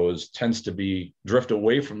practice tends to be drift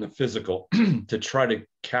away from the physical to try to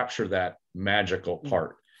capture that magical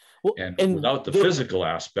part. Well, and without the physical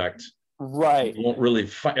aspect, right, you won't really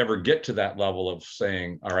ever get to that level of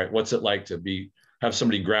saying, all right, what's it like to have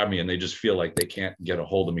somebody grab me and they just feel like they can't get a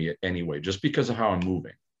hold of me anyway, just because of how I'm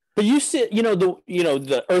moving. But you see,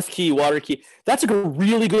 the earth ki, water ki, that's a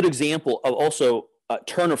really good example of also a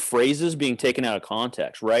turn of phrases being taken out of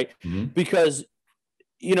context, right? Because,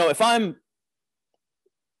 if I'm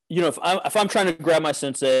trying to grab my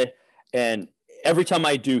sensei and every time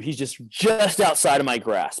I do, he's just outside of my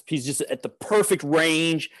grasp. He's just at the perfect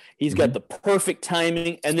range. He's got the perfect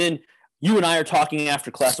timing. And then you and I are talking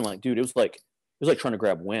after class. I'm like, dude, it was like trying to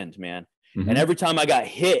grab wind, man. And every time I got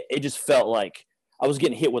hit, it just felt like I was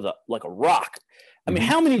getting hit with a rock. I mean,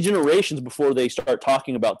 how many generations before they start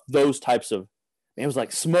talking about those types of, it was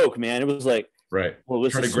like smoke, man. It was like, right. Well,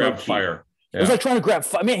 trying to grab fire. Yeah. It was like trying to grab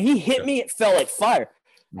fire. Man, he hit me. It felt like fire.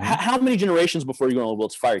 How many generations before you're going, well,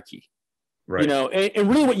 it's fire ki? Right. And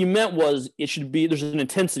really what you meant was it should be, there's an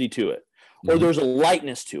intensity to it, or there's a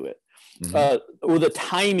lightness to it, or the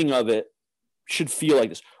timing of it should feel like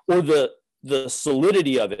this, or the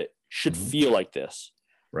solidity of it should feel like this.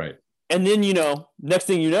 Right. And then, next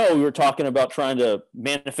thing you know, we were talking about trying to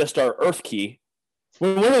manifest our earth ki.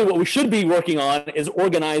 When really what we should be working on is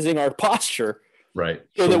organizing our posture. Right.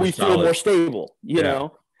 So that we feel more stable, you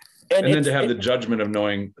know. And then to have the judgment of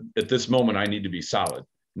knowing at this moment I need to be solid,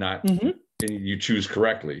 not and you choose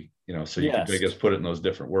correctly, so you can, I guess, put it in those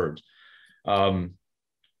different words. All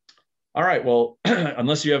right. Well,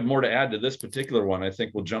 unless you have more to add to this particular one, I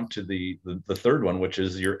think we'll jump to the third one, which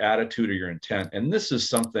is your attitude or your intent. And this is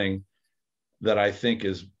something that I think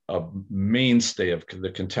is a mainstay of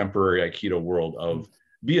the contemporary Aikido world of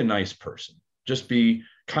be a nice person, just be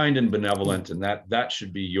kind and benevolent. And that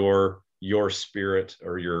should be your spirit,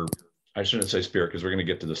 or I shouldn't say spirit, because we're going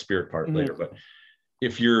to get to the spirit part later. But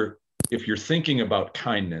if you're thinking about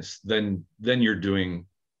kindness, then you're doing,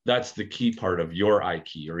 that's the key part of your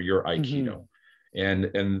Aiki or your Aikido.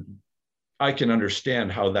 And I can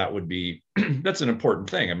understand how that would be. That's an important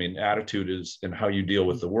thing. I mean, attitude is, and how you deal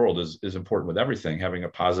with the world is important with everything. Having a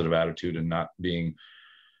positive attitude and not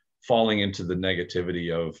falling into the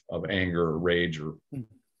negativity of anger or rage or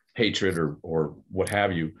hatred or what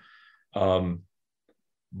have you.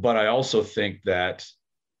 But I also think that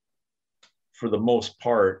for the most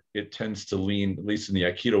part, it tends to lean, at least in the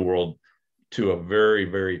Aikido world, to a very,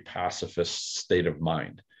 very pacifist state of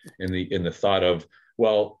mind, in the thought of,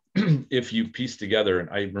 well, if you piece together, and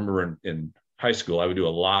I remember in high school, I would do a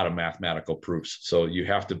lot of mathematical proofs. So you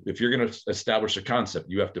have to, if you're going to establish a concept,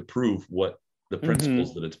 you have to prove what the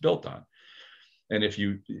principles that it's built on. And if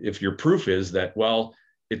your proof is that, well,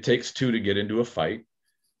 it takes two to get into a fight,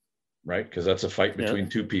 right? Because that's a fight between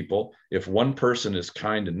two people. If one person is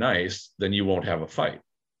kind and nice, then you won't have a fight.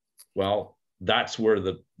 Well, that's where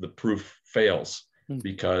the proof fails,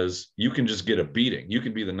 because you can just get a beating. You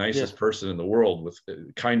can be the nicest person in the world with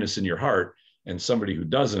kindness in your heart, and somebody who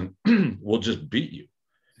doesn't will just beat you.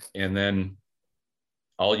 And then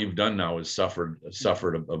all you've done now is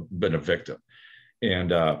been a victim.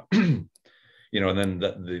 And, and then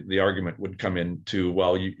the argument would come into,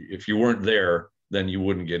 well, if you weren't there, then you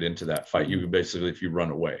wouldn't get into that fight. You could basically, if you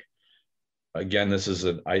run away. Again, this is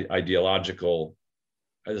an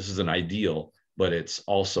ideal, but it's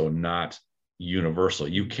also not universal.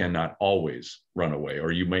 You cannot always run away,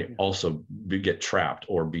 or you may also get trapped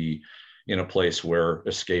or be in a place where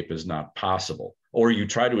escape is not possible, or you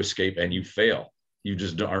try to escape and you fail. You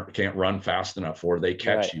just can't run fast enough, or they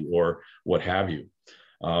catch you, or what have you.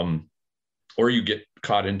 Or you get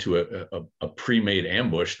caught into a pre-made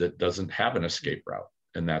ambush that doesn't have an escape route.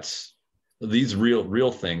 And that's, these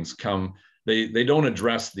real things come, they don't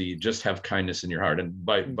address the just have kindness in your heart. And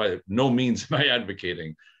by no means am I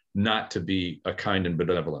advocating not to be a kind and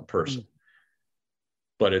benevolent person,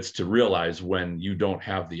 but it's to realize when you don't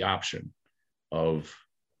have the option of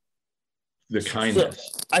the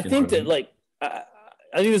kindness. So I think that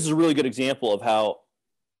I think this is a really good example of how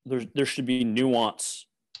there should be nuance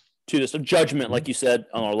to this, a judgment, like you said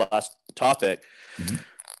on our last topic,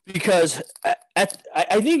 because I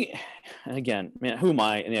think, and again, man, who am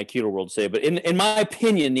I in the Aikido world to say? But in my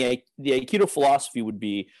opinion, the Aikido philosophy would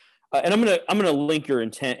be, and I'm gonna link your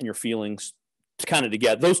intent and your feelings kind of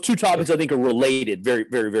together. Those two topics I think are related, very,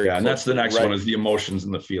 very, very. Yeah, and that's the next one, is the emotions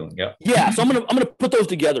and the feeling. Yeah. Yeah. So I'm gonna put those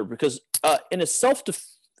together, because in a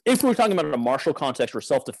if we're talking about a martial context, or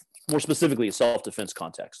more specifically a self-defense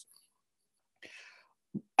context,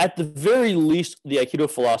 at the very least, the Aikido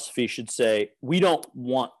philosophy should say we don't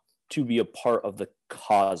want to be a part of the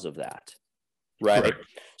cause of that, right? Correct.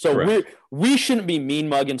 So Correct. we shouldn't be mean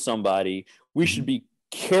mugging somebody. We should be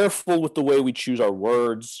careful with the way we choose our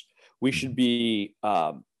words. We should be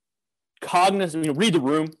cognizant, read the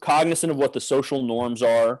room, cognizant of what the social norms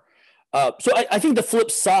are. So I think the flip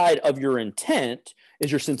side of your intent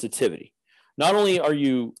is your sensitivity. Not only are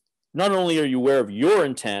you aware of your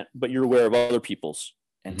intent, but you're aware of other people's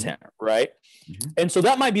intent, right? And so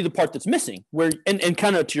that might be the part that's missing, where, and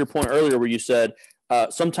kind of to your point earlier, where you said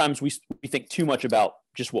sometimes we think too much about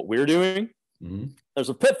just what we're doing. There's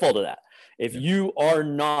a pitfall to that. If you are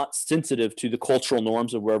not sensitive to the cultural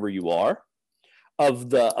norms of wherever you are, of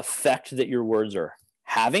the effect that your words are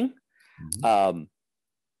having,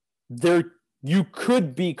 you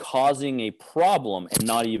could be causing a problem and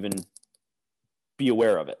not even be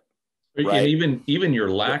aware of it. Right? And even your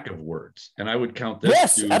lack of words. And I would count this.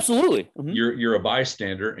 Yes, absolutely. You're a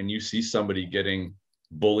bystander and you see somebody getting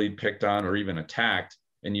bullied, picked on, or even attacked,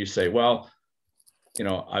 and you say, well,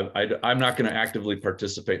 I'm not going to actively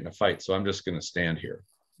participate in a fight, so I'm just going to stand here.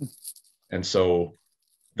 And so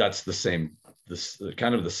that's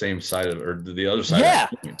kind of the same side of, or the other side.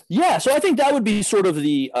 Yeah. So I think that would be sort of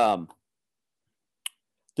the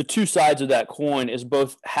two sides of that coin, is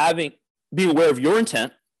both being aware of your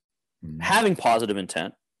intent, having positive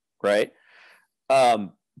intent, right?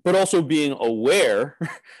 But also being aware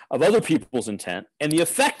of other people's intent and the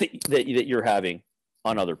effect that you're having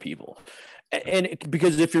on other people. And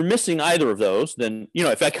because if you're missing either of those, then,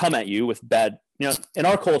 if I come at you with bad, in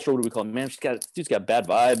our culture, what do we call it? Man, she's got bad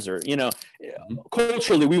vibes, or,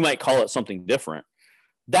 culturally, we might call it something different.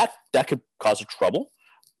 That could cause a trouble.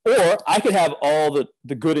 Or I could have all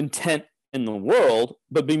the good intent in the world,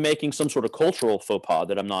 but be making some sort of cultural faux pas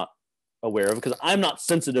that I'm not aware of, because I'm not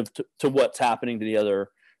sensitive to what's happening to the other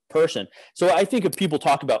person. So I think if people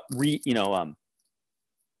talk about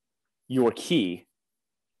your ki,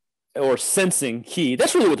 or sensing ki,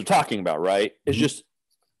 that's really what they're talking about, right? It's just,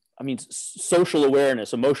 social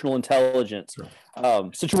awareness, emotional intelligence,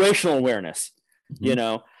 situational awareness.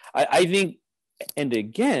 I think, and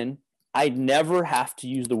again, I never have to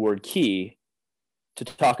use the word ki to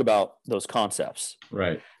talk about those concepts.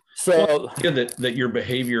 Right. So that your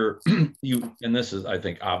behavior, and this is, I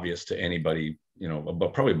think, obvious to anybody,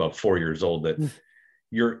 but probably about 4 years old, that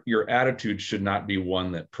your attitude should not be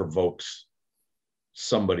one that provokes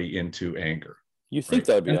somebody into anger. You think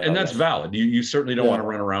that would be, and that's valid. You certainly don't want to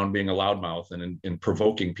run around being a loudmouth and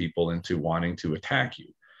provoking people into wanting to attack you.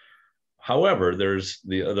 However, there's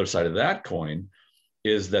the other side of that coin,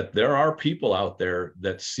 is that there are people out there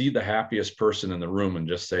that see the happiest person in the room and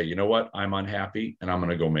just say, you know what, I'm unhappy and I'm going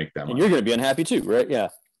to go make them. And you're going to be unhappy too, right? Yeah.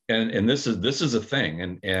 And this is a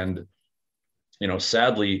thing. And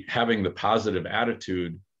sadly, having the positive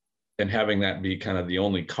attitude and having that be kind of the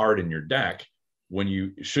only card in your deck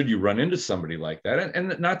when should you run into somebody like that.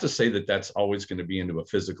 And not to say that that's always going to be into a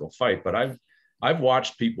physical fight, but I've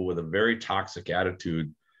watched people with a very toxic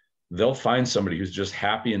attitude. They'll find somebody who's just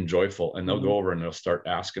happy and joyful, and they'll go over and they'll start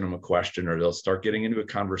asking them a question, or they'll start getting into a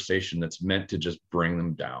conversation that's meant to just bring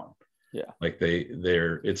them down. Yeah. Like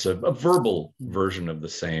it's a verbal version of the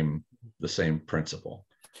same principle.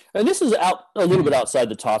 And this is a little bit outside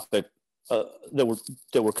the topic that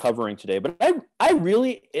we're covering today, but I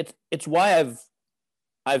really, it's why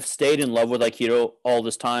I've stayed in love with Aikido all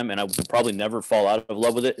this time, and I would probably never fall out of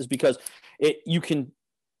love with it, is because you can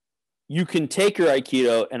take your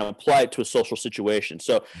Aikido and apply it to a social situation.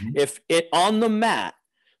 So if on the mat,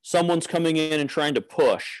 someone's coming in and trying to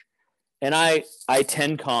push, and I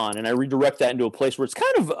Tenkan and I redirect that into a place where it's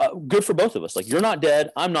kind of good for both of us. Like, you're not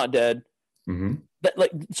dead, I'm not dead. Mm-hmm.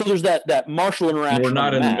 So there's that martial interaction. We're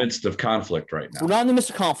not in the midst of conflict right now. We're not in the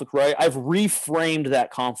midst of conflict, right? I've reframed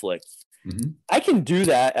that conflict. Mm-hmm. I can do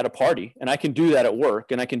that at a party, and I can do that at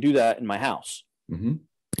work, and I can do that in my house.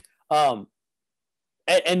 Mm-hmm.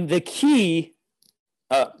 And the key,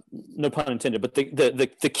 no pun intended, but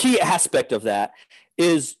the key aspect of that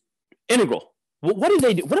is integral. What do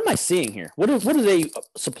they do? What am I seeing here? What are they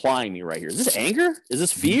supplying me right here? Is this anger? Is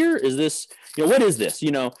this fear? Is this, what is this?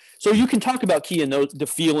 So you can talk about ki and the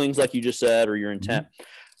feelings, like you just said, or your intent.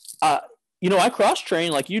 I cross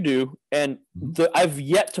train like you do, and I've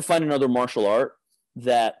yet to find another martial art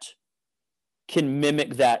that can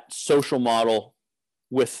mimic that social model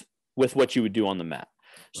with what you would do on the mat.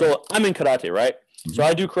 So I'm in karate, right? Mm-hmm. So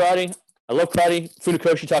I do karate. I love karate.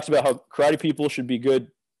 Funakoshi talks about how karate people should be good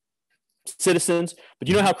citizens, but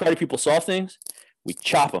you know how karate people solve things? We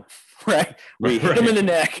chop them, right? We hit them in the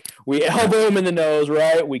neck. We elbow them in the nose,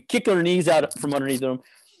 right? We kick their knees out from underneath them.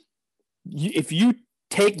 If you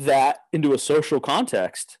take that into a social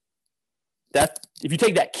context, if you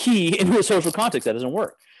take that ki into a social context, that doesn't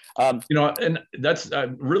work. And that's,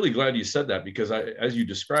 I'm really glad you said that, because as you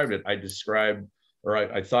described it,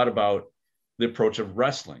 I thought about the approach of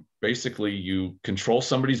wrestling. Basically, you control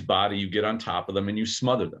somebody's body, you get on top of them, and you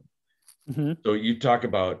smother them. Mm-hmm. So you talk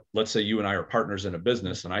about, let's say you and I are partners in a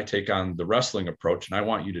business, and I take on the wrestling approach, and I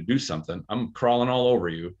want you to do something. I'm crawling all over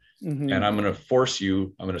you, and I'm going to force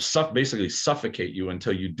you. I'm going to basically suffocate you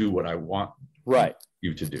until you do what I want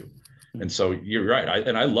you to do. And so you're right.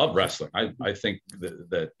 I love wrestling. I think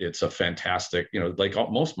that it's a fantastic, like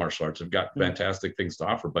most martial arts have got fantastic things to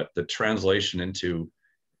offer, but the translation into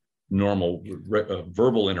normal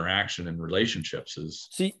verbal interaction and relationships is.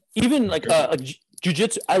 See, even like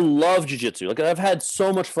jiu-jitsu, I love jiu-jitsu. Like, I've had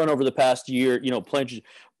so much fun over the past year, playing jiu-jitsu.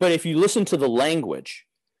 But if you listen to the language,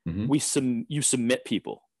 you submit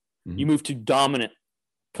people. Mm-hmm. You move to dominant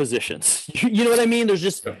positions. You know what I mean? There's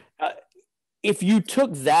just, if you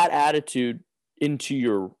took that attitude into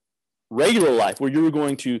your regular life, where you were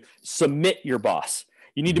going to submit your boss,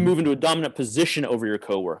 you need to move into a dominant position over your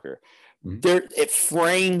coworker. It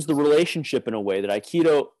frames the relationship in a way that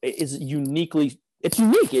Aikido is uniquely. It's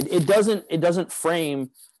unique. It doesn't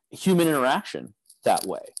frame human interaction that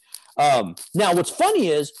way. Now, what's funny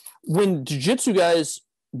is when jiu-jitsu guys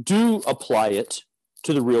do apply it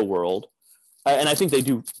to the real world, and I think they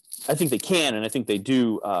do. I think they can, and I think they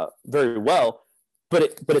do very well. But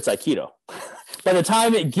it's Aikido. By the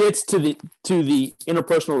time it gets to the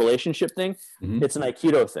interpersonal relationship thing, it's an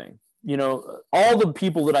Aikido thing. All the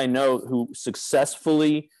people that I know who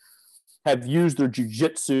successfully have used their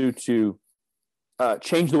jiu-jitsu to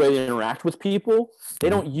change the way they interact with people, they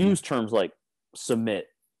don't use terms like submit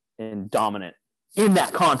and dominant in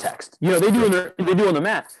that context. They do on the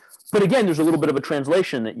mat. But again, there's a little bit of a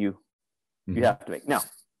translation that you have to make. Now,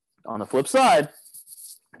 on the flip side,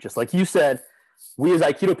 just like you said, we as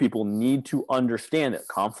Aikido people need to understand that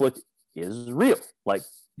conflict is real. Like,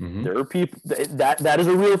 there are people that is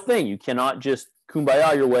a real thing. You cannot just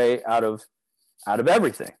kumbaya your way out of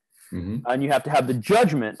everything. And you have to have the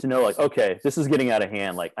judgment to know, like, okay, this is getting out of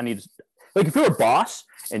hand. Like, Like if you're a boss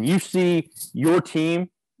and you see your team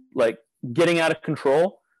like getting out of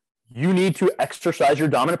control, you need to exercise your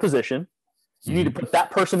dominant position. You need to put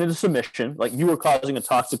that person into submission. Like you are causing a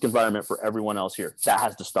toxic environment for everyone else here. That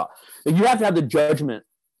has to stop. Like you have to have the judgment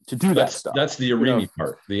to do that stuff. That's the Arimi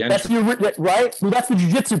part. The that's the right. Well, that's the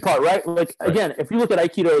jiu-jitsu part, right? Like again, if you look at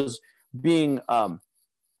Aikido as being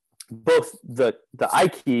both the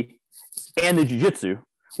Aiki and the jiu-jitsu,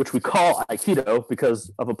 which we call Aikido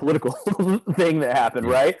because of a political thing that happened,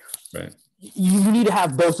 right? Right. You need to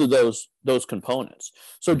have both of those components.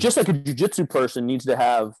 So just like a jiu-jitsu person needs to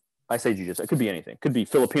have, I say jiu-jitsu, it could be anything. It could be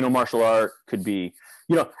Filipino martial art, could be,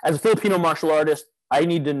 as a Filipino martial artist, I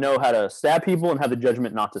need to know how to stab people and have the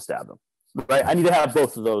judgment not to stab them, right? I need to have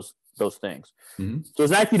both of those things. So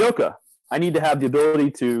as an Aikidoka, I need to have the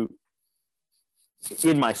ability to,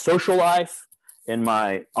 in my social life,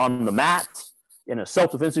 on the mat, in a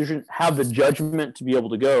self-defense situation, have the judgment to be able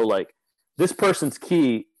to go like, this person's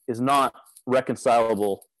ki is not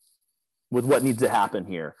reconcilable with what needs to happen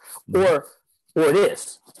here. Or it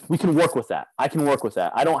is. We can work with that. I can work with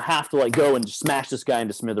that. I don't have to like go and smash this guy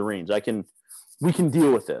into smithereens. We can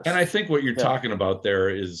deal with this. And I think what you're talking about there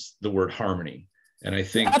is the word harmony. And I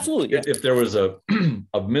think absolutely, if there was a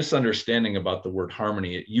misunderstanding about the word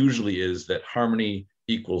harmony, it usually is that harmony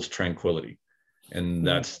equals tranquility. And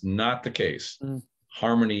that's not the case.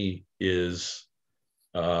 Harmony is,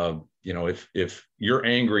 if you're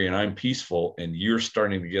angry and I'm peaceful and you're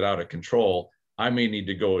starting to get out of control, I may need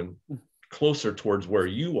to go and closer towards where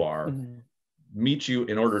you are, meet you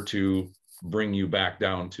in order to bring you back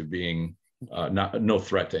down to being no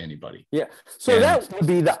threat to anybody. Yeah. So that would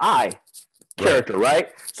be the I character, right?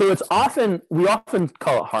 So we often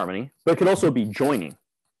call it harmony, but it could also be joining,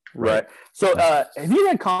 right? So have you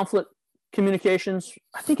read Conflict Communications?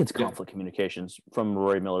 I think it's Conflict Communications from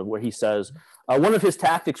Rory Miller, where he says one of his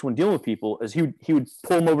tactics when dealing with people is he would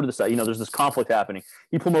pull them over to the side. There's this conflict happening.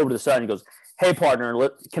 He'd pull them over to the side and he goes, "Hey partner,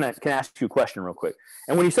 can I ask you a question real quick?"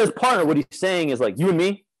 And when he says partner, what he's saying is like, you and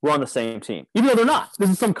me, we're on the same team, even though they're not. This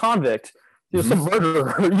is some convict, some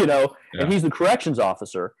murderer, and he's the corrections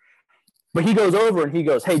officer. But he goes over and he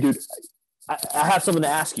goes, "Hey dude, I have something to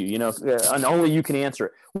ask you, and only you can answer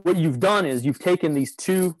it. What you've done is you've taken these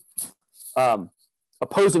two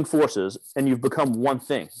opposing forces and you've become one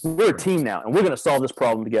thing. We're a team now and we're going to solve this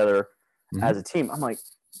problem together as a team." I'm like,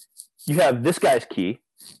 you have this guy's ki,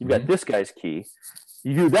 you've got this guy's ki,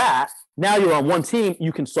 you do that, now you're on one team,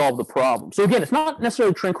 you can solve the problem. So again, it's not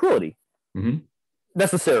necessarily tranquility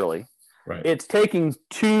necessarily. Right. It's taking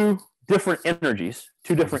two different energies,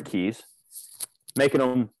 two different keys, making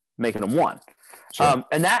them one. Sure.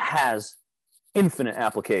 And that has infinite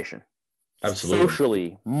application. Absolutely.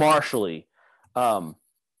 Socially, martially,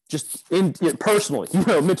 just personally,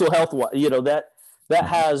 mental health, that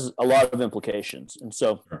has a lot of implications. And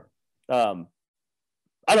so,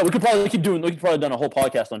 I know we could probably done a whole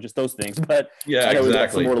podcast on just those things, but I know exactly. We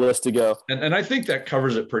got some more lists to go. And I think that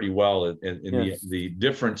covers it pretty well in the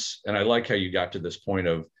difference. And I like how you got to this point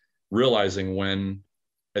of realizing when,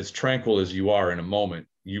 as tranquil as you are in a moment,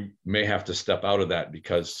 you may have to step out of that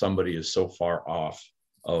because somebody is so far off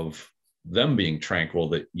of them being tranquil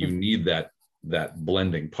that you need that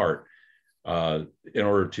blending part in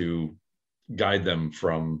order to guide them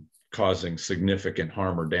from causing significant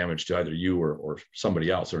harm or damage to either you or somebody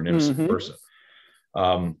else or an innocent person.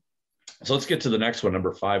 So let's get to the next one,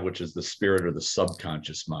 number 5, which is the spirit or the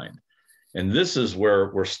subconscious mind. And this is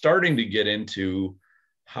where we're starting to get into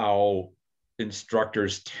how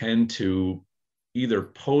instructors tend to either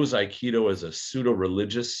pose Aikido as a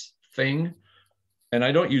pseudo-religious thing. And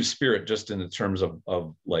I don't use spirit just in the terms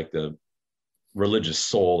of like the religious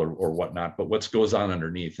soul or whatnot, but what goes on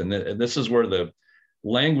underneath. And this is where the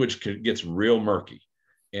language gets real murky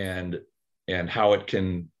and how it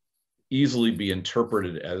can easily be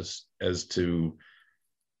interpreted as to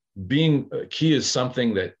being ki is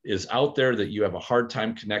something that is out there that you have a hard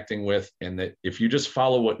time connecting with, and that if you just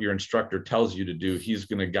follow what your instructor tells you to do, he's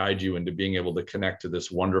going to guide you into being able to connect to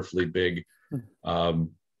this wonderfully big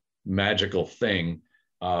magical thing.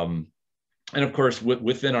 And of course,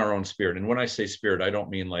 within our own spirit. And when I say spirit, I don't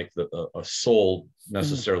mean like a soul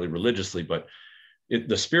necessarily religiously, but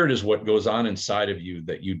the spirit is what goes on inside of you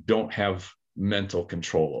that you don't have mental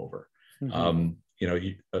control over.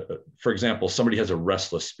 For example, somebody has a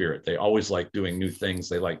restless spirit. They always like doing new things.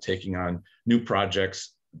 They like taking on new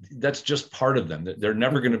projects. That's just part of them. They're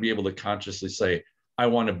never going to be able to consciously say, I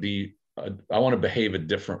want to behave a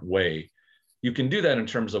different way. You can do that in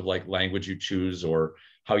terms of like language you choose or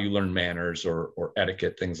how you learn manners or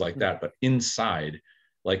etiquette, things like that. But inside,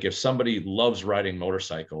 like if somebody loves riding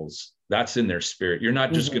motorcycles, That's in their spirit. You're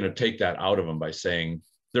not just going to take that out of them by saying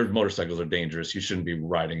their motorcycles are dangerous, you shouldn't be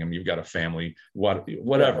riding them, you've got a family,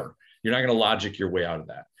 whatever. You're not going to logic your way out of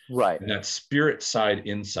that. Right. And that spirit side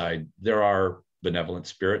inside, there are benevolent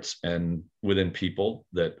spirits and within people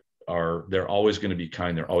that they're always going to be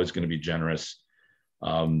kind. They're always going to be generous.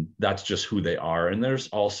 That's just who they are. And there's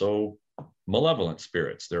also malevolent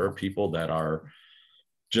spirits. There are people that are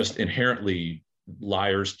just inherently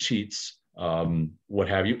liars, cheats, what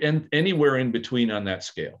have you, and anywhere in between on that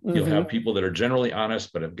scale. You'll have people that are generally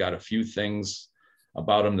honest, but have got a few things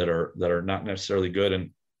about them that are not necessarily good.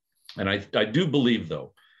 And I do believe,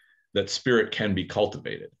 though, that spirit can be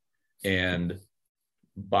cultivated, and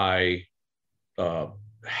by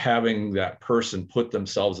having that person put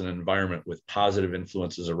themselves in an environment with positive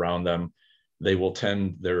influences around them, they will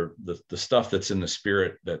tend the stuff that's in the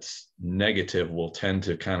spirit that's negative will tend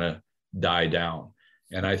to kind of die down.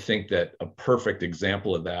 And I think that a perfect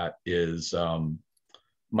example of that is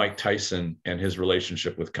Mike Tyson and his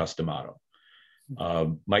relationship with Cus D'Amato.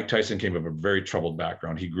 Mike Tyson came from a very troubled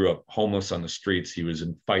background. He grew up homeless on the streets. He was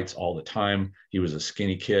in fights all the time. He was a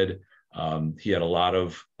skinny kid. He had a lot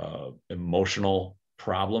of emotional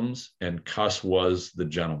problems, and Cus was the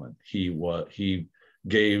gentleman. He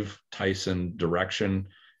gave Tyson direction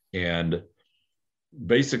and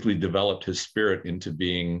basically developed his spirit into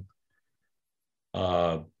being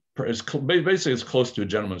basically as close to a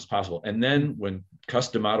gentleman as possible. And then when Cus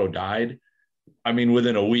D'Amato died, I mean,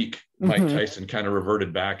 within a week, Mike Tyson kind of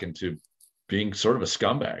reverted back into being sort of a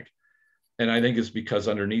scumbag. And I think it's because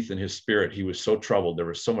underneath in his spirit, he was so troubled. There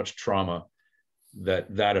was so much trauma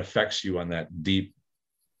that affects you on that deep,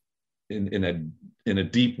 in a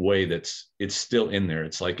deep way it's still in there.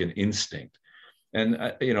 It's like an instinct. And,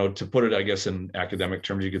 to put it, I guess, in academic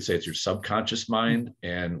terms, you could say it's your subconscious mind,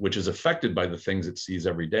 and which is affected by the things it sees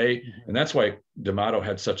every day. And that's why D'Amato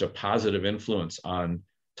had such a positive influence on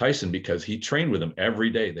Tyson, because he trained with him every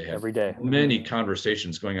day. They had many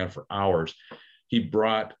conversations going on for hours. He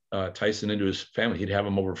brought Tyson into his family. He'd have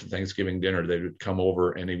him over for Thanksgiving dinner. They would come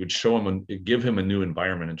over and he would show him and give him a new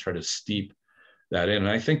environment and try to steep that in. And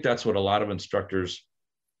I think that's what a lot of instructors,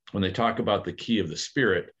 when they talk about the key of the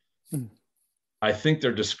spirit, I think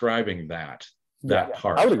they're describing that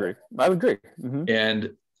part. I would agree.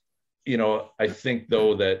 And, I think,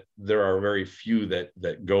 though, that there are very few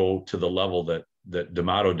that go to the level that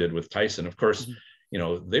D'Amato did with Tyson. Of course,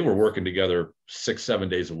 they were working together 6-7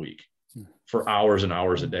 days a week for hours and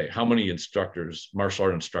hours a day. How many martial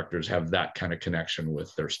art instructors have that kind of connection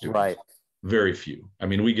with their students? Right. Very few. I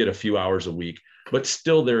mean, we get a few hours a week, but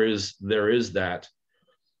still there is that,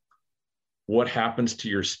 what happens to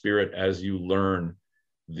your spirit as you learn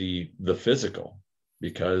the physical,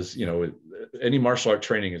 because, any martial art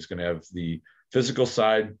training is going to have the physical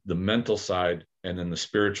side, the mental side, and then the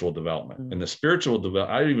spiritual development. And the spiritual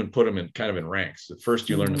development, I even put them in kind of in ranks. At first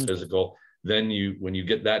you learn the physical, then when you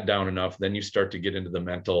get that down enough, then you start to get into the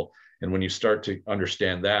mental. And when you start to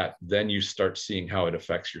understand that, then you start seeing how it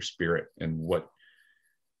affects your spirit and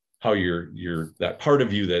how your that part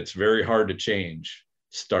of you that's very hard to change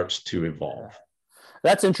starts to evolve.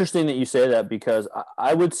 That's interesting that you say that, because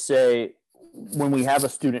I would say when we have a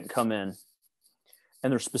student come in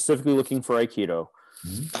and they're specifically looking for Aikido,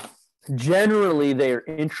 generally they are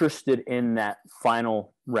interested in that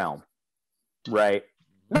final realm, right?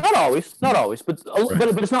 Not always, but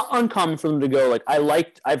it's not uncommon for them to go like,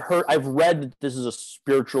 I've read that this is a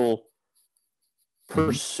spiritual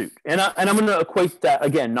pursuit, and I'm going to equate that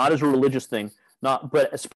again, not as a religious thing,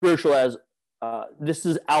 but as spiritual as this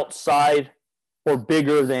is outside or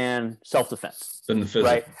bigger than self-defense, than the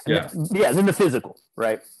physical, right? Than the physical,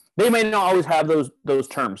 right? They may not always have those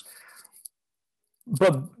terms,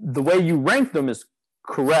 but the way you rank them is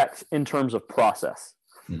correct in terms of process.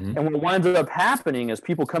 And what winds up happening is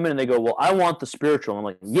people come in and they go, well, I want the spiritual. I'm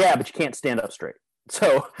like, yeah, but you can't stand up straight.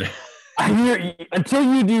 So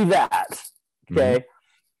until you do that, okay,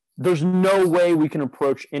 there's no way we can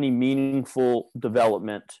approach any meaningful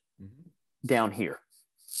development down here,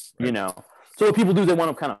 So what people do, they want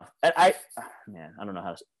to kind of, I don't know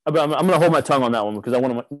how to, but I'm going to hold my tongue on that one because I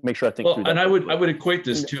want to make sure I think through that. And I would equate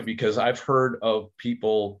this too, because I've heard of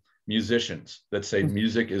musicians that say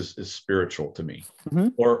music is spiritual to me,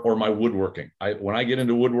 or my woodworking. When I get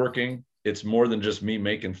into woodworking, it's more than just me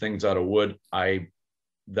making things out of wood.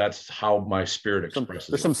 That's how my spirit expresses.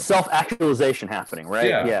 There's some self-actualization happening, right?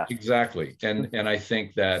 Yeah, exactly. And I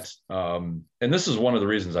think that, and this is one of the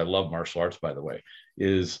reasons I love martial arts, by the way,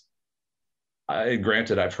 is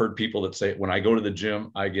granted, I've heard people that say, when I go to the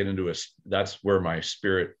gym, I get into that's where my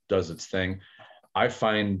spirit does its thing. I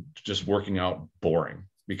find just working out boring,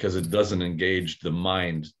 because it doesn't engage the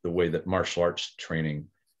mind the way that martial arts training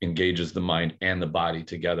engages the mind and the body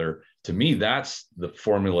together. To me, that's the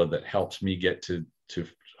formula that helps me get to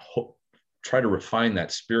try to refine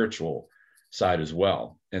that spiritual side as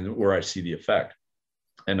well, and where I see the effect.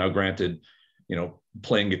 And now, granted,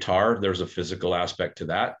 playing guitar, there's a physical aspect to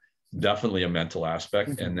that, definitely a mental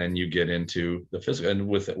aspect, and then you get into the physical. And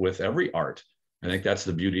with every art, I think that's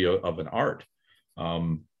the beauty of an art.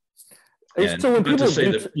 And so not to say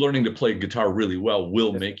that learning to play guitar really well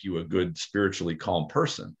will make you a good spiritually calm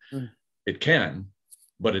person. It can,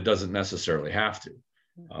 but it doesn't necessarily have to.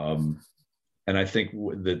 And I think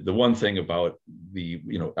the one thing about the,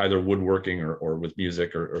 either woodworking or with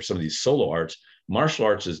music or some of these solo arts, martial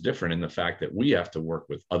arts is different in the fact that we have to work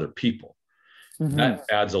with other people. That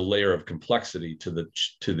adds a layer of complexity to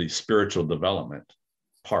the spiritual development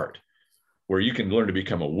part, where you can learn to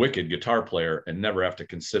become a wicked guitar player and never have to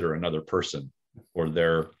consider another person or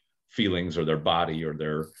their feelings or their body or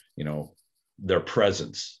their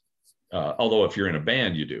presence. Although if you're in a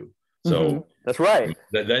band, you do. So that's right.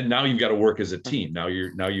 Then now you've got to work as a team. Now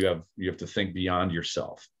you have to think beyond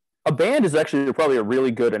yourself. A band is actually probably a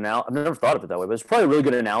really good analogy. I've never thought of it that way, but it's probably a really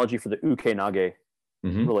good analogy for the uke-nage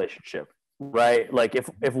relationship, right? Like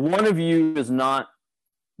if one of you is not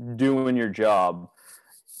doing your job,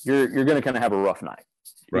 you're going to kind of have a rough night.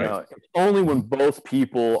 Right. It's only when both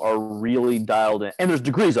people are really dialed in, and there's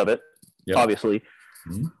degrees of it, obviously.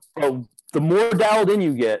 But the more dialed in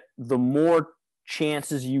you get, the more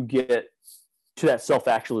chances you get to that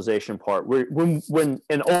self-actualization part. Where when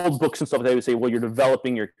in old books and stuff, they would say, well, you're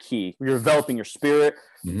developing your ki, you're developing your spirit.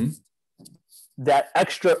 The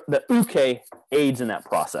uke aids in that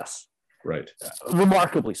process. Right.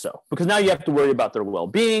 Remarkably so, because now you have to worry about their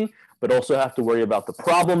well-being, but also have to worry about the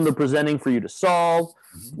problem they're presenting for you to solve.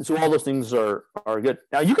 So all those things are good.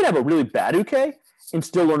 Now you can have a really bad uke and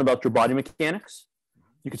still learn about your body mechanics.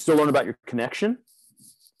 You can still learn about your connection.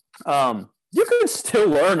 You can still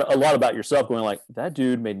learn a lot about yourself, going like, that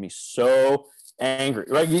dude made me so angry,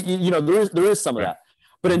 right? There is some of that.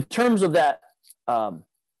 But in terms of that,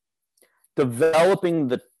 developing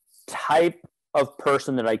the type of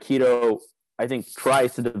person that Aikido, I think,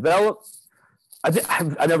 tries to develop,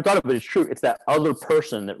 I've never thought of it. It's true. It's that other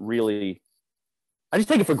person that really, I just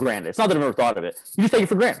take it for granted. It's not that I've never thought of it. You just take it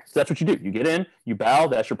for granted. So that's what you do. You get in, you bow,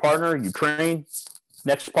 that's your partner, you train,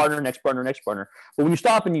 next partner. But when you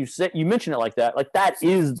stop and you mention it like that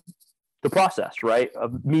is the process, right?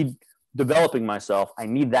 Of me developing myself. I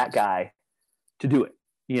need that guy to do it.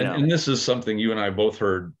 And this is something you and I both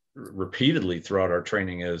heard repeatedly throughout our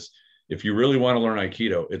training is, if you really want to learn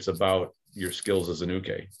Aikido, it's about your skills as an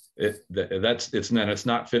uke. It's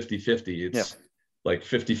not 50-50. It's like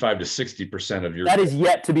 55 to 60% of your. That is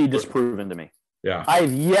yet to be disproven to me. Yeah.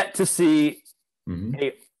 I've yet to see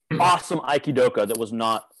a awesome Aikidoka that was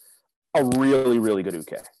not a really, really good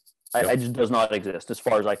uke. It just does not exist as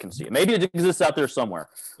far as I can see it. Maybe it exists out there somewhere,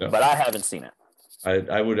 but I haven't seen it.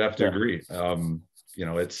 I would have to agree.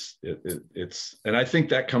 It's and I think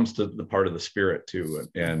that comes to the part of the spirit too.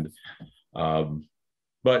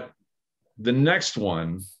 But the next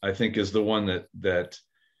one I think is the one that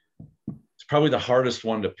it's probably the hardest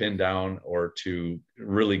one to pin down or to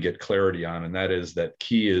really get clarity on. And that is that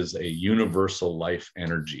ki is a universal life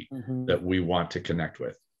energy that we want to connect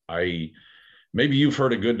with. Maybe you've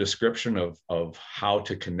heard a good description of how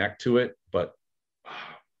to connect to it, but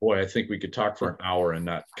boy, I think we could talk for an hour and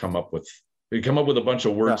not come up with a bunch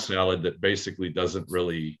of word salad that basically doesn't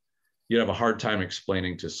really, you have a hard time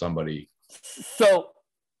explaining to somebody. So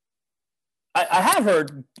I have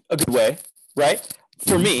heard a good way, right?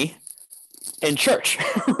 For me in church,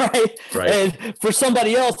 right? And for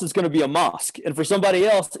somebody else, it's going to be a mosque. And for somebody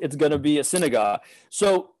else, it's going to be a synagogue.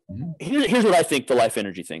 So here's what I think the life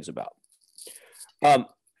energy thing's about. I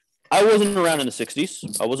wasn't around in the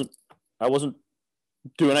 60s. I wasn't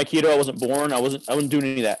doing Aikido. I wasn't born. I wasn't doing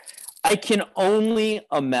any of that. I can only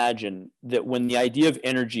imagine that when the idea of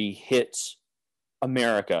energy hits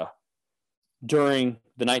America during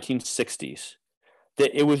the 1960s,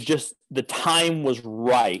 that it was just, the time was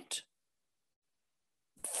right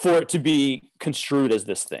for it to be construed as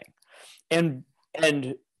this thing. And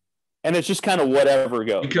it's just kind of whatever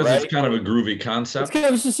goes. Because it's kind of a groovy concept.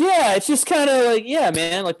 It's just kind of like,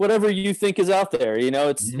 man, like whatever you think is out there,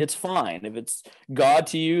 it's fine. If it's God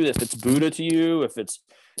to you, if it's Buddha to you, if it's,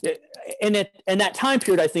 and that time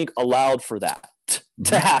period, I think, allowed for that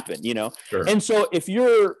to happen, Sure. And so if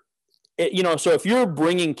you're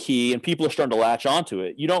bringing ki and people are starting to latch onto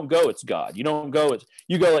it, you don't go, it's God. You don't go,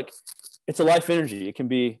 you go like, it's a life energy. It can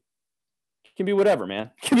be whatever,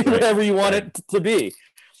 man. It can be whatever you want it to be.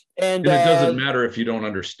 And it doesn't matter if you don't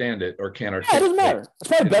understand it or can't articulate. Yeah, it doesn't matter. It's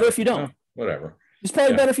probably better if you don't. Whatever. It's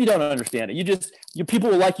probably better if you don't understand it.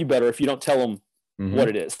 People will like you better if you don't tell them what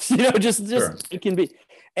it is. Sure. It can be.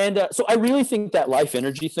 And so I really think that life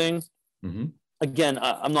energy thing, again,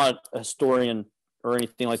 I'm not a historian or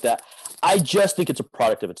anything like that. I just think it's a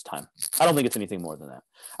product of its time. I don't think it's anything more than that.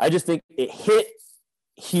 I just think it hit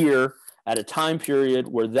here at a time period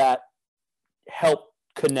where that helped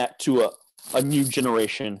connect to a new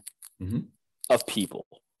generation of people.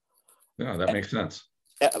 Yeah, that makes sense.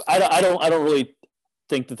 I don't really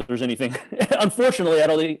think that there's anything. Unfortunately, I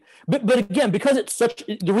don't think. But again, because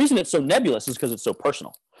the reason it's so nebulous is because it's so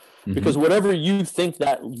personal. Because whatever you think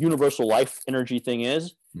that universal life energy thing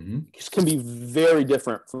is, can be very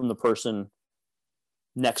different from the person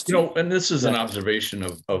next to you. And this is an observation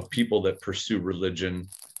of people that pursue religion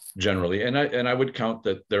generally, and I would count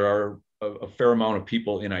that there are a fair amount of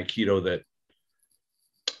people in Aikido that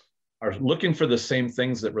are looking for the same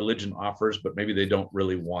things that religion offers, but maybe they don't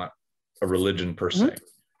really want a religion per se.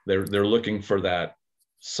 They're looking for that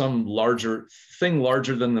some larger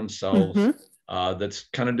than themselves that's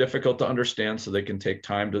kind of difficult to understand, so they can take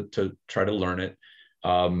time to try to learn it.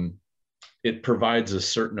 It provides a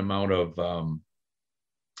certain amount of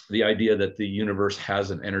the idea that the universe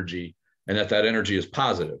has an energy and that energy is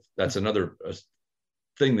positive. That's another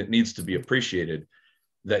thing that needs to be appreciated,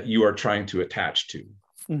 that you are trying to attach to.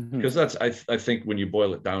 Because that's, I think when you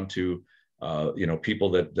boil it down to, people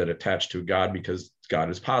that attach to God because God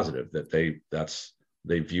is positive, that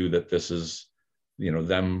they view that this is,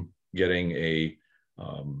 them getting a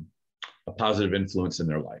positive influence in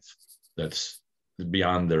their life that's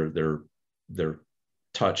beyond their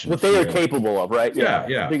touch. What they are capable of, right?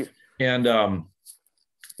 Yeah. And,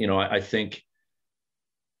 I think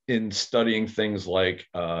in studying things like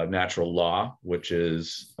natural law, which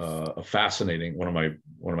is a fascinating one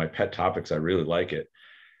of my pet topics. I really like it.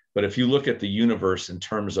 But if you look at the universe in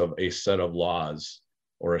terms of a set of laws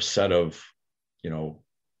or a set of,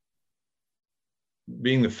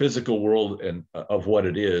 being the physical world and of what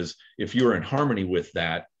it is, if you're in harmony with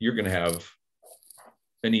that, you're going to have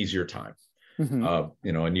an easier time.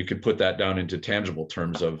 And you could put that down into tangible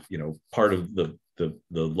terms of, part of the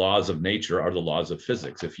laws of nature are the laws of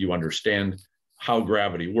physics. If you understand how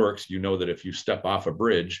gravity works, you know that if you step off a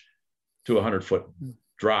bridge to 100-foot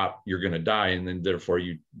drop, you're going to die. And then therefore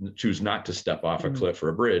you choose not to step off a cliff or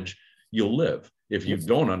a bridge, you'll live. If you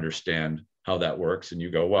don't understand how that works and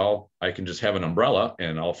you go, well, I can just have an umbrella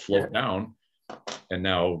and I'll float down, and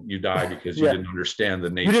now you die because you didn't understand the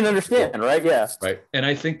nature. You didn't understand, right? Yeah. Right. And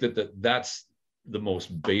I think that's the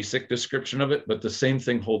most basic description of it, but the same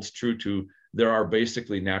thing holds true to, there are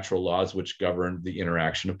basically natural laws which govern the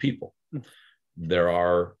interaction of people. There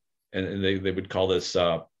are, and they would call this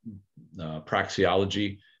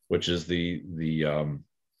praxeology, which is the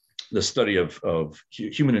study of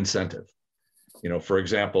human incentive. For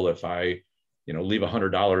example, if I leave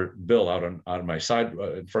 $100 bill out on my side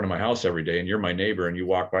in front of my house every day, and you're my neighbor, and you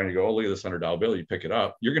walk by and you go, oh, look at this $100 bill, you pick it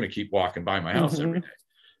up, you're going to keep walking by my house every day.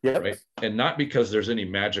 Right. And not because there's any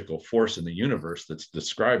magical force in the universe that's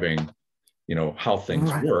describing, how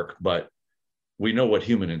things work, but we know what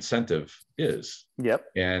human incentive is.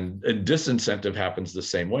 And disincentive happens the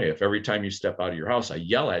same way. If every time you step out of your house, I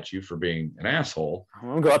yell at you for being an asshole, I'm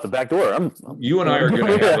gonna go out the back door. You and I are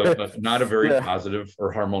going to have not a very positive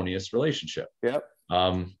or harmonious relationship.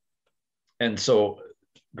 And so,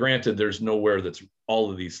 granted, there's nowhere that's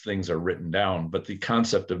all of these things are written down, but the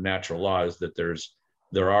concept of natural law is that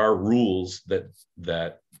there are rules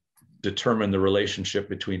that determine the relationship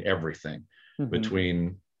between everything,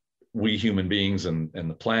 between we human beings and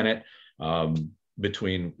the planet,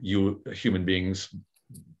 between you human beings,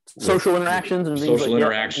 social interactions and social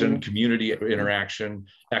interaction, community interaction,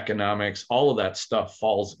 economics, all of that stuff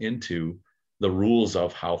falls into the rules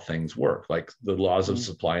of how things work. Like the laws of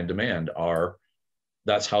supply and demand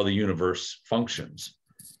that's how the universe functions.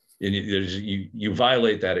 And you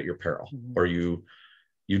violate that at your peril, or you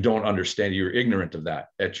don't understand, you're ignorant of that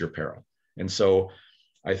at your peril. And so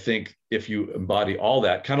I think if you embody all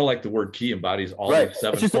that, kind of like the word ki embodies all the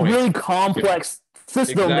 7 it's just points. A really complex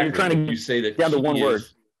system that you're trying to say that down to one word.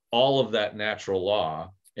 All of that natural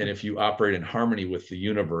law, and if you operate in harmony with the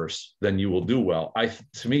universe, then you will do well.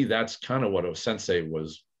 To me, that's kind of what Osensei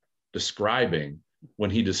was describing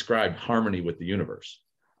when he described harmony with the universe.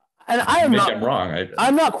 And I'm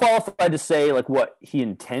not qualified to say like what he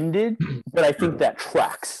intended, but I think that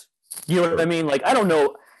tracks. You know what I mean? Like, I don't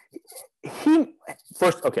know. A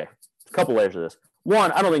couple layers of this.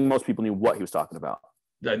 One, I don't think most people knew what he was talking about.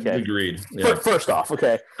 Okay? Agreed. Yeah. First off,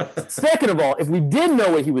 okay. Second of all, if we did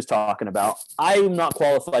know what he was talking about, I'm not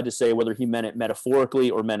qualified to say whether he meant it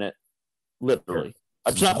metaphorically or meant it literally.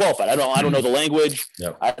 I'm just not qualified. I don't know the language.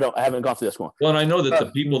 Yep. I haven't gone through this one. Well, and I know that the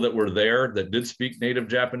people that were there that did speak native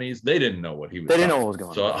Japanese, they didn't know what he was. They didn't know what was going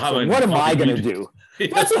on. So what am I going to do?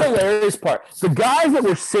 That's the hilarious part. The guys that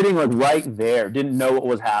were sitting like right there didn't know what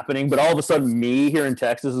was happening, but all of a sudden, me here in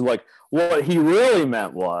Texas is like, what he really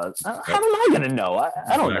meant was, how am I going to know?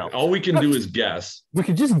 I don't know. All we can do is guess. We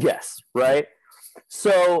could just guess, right?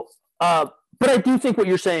 So, but I do think what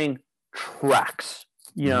you're saying tracks.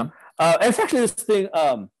 You know. And it's actually this thing,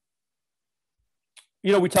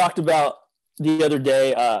 we talked about the other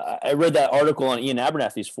day. I read that article on Ian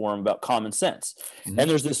Abernathy's forum about common sense. Mm-hmm. And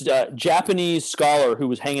there's this Japanese scholar who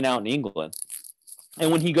was hanging out in England.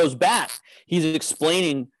 And when he goes back, he's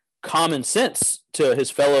explaining common sense to his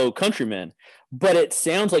fellow countrymen. But it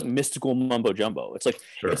sounds like mystical mumbo jumbo. It's like,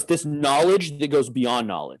 It's this knowledge that goes beyond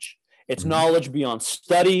knowledge. It's knowledge beyond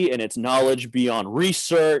study, and it's knowledge beyond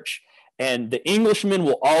research. And the Englishman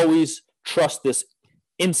will always trust this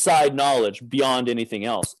inside knowledge beyond anything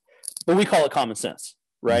else. But we call it common sense,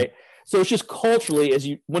 right? Mm-hmm. So it's just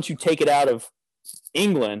culturally, once you take it out of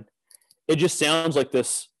England, it just sounds like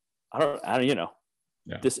this,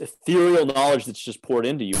 this ethereal knowledge that's just poured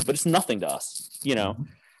into you, but it's nothing to us,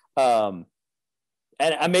 Mm-hmm.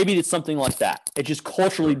 And maybe it's something like that. It just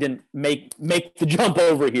culturally didn't make the jump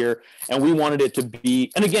over here, and we wanted it to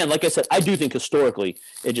be. And again, like I said, I do think historically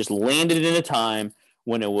it just landed in a time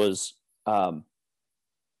when it was a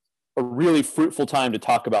really fruitful time to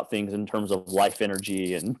talk about things in terms of life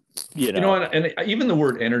energy, and and even the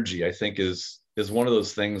word energy, I think is one of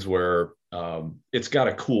those things where it's got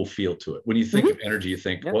a cool feel to it. When you think of energy, you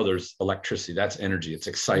think, well, there's electricity. That's energy. It's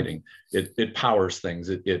exciting. It powers things.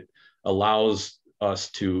 It allows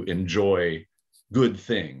us to enjoy good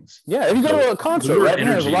things. Yeah, if you go to a concert, right?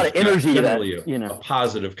 There's a lot of energy a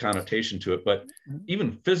positive connotation to it. But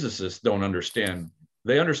even physicists don't understand.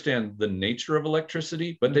 They understand the nature of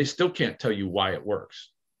electricity, but they still can't tell you why it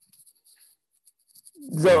works.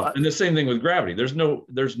 So, and the same thing with gravity. There's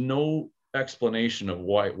no explanation of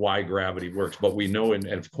why gravity works, but we know and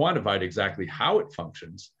have quantified exactly how it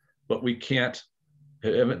functions, but we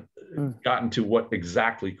haven't gotten to what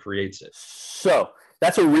exactly creates it. So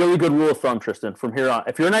that's a really good rule of thumb, Tristan, from here on.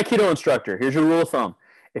 If you're an Aikido instructor, here's your rule of thumb.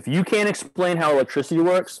 If you can't explain how electricity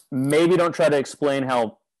works, maybe don't try to explain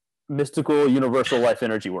how mystical universal life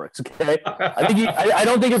energy works. Okay. I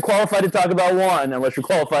don't think you're qualified to talk about one unless you're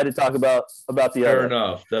qualified to talk about the other. Fair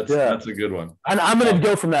enough. That's a good one. And I'm going to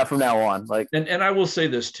go from that from now on. And I will say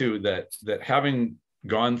this too, that having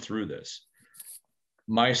gone through this,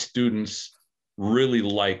 my students really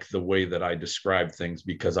like the way that I describe things,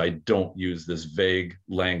 because I don't use this vague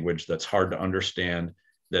language that's hard to understand,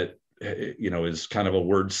 that is kind of a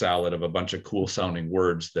word salad of a bunch of cool sounding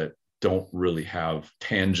words that don't really have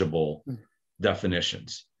tangible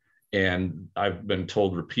definitions. And I've been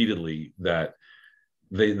told repeatedly that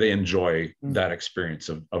they enjoy that experience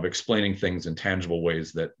of explaining things in tangible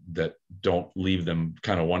ways that don't leave them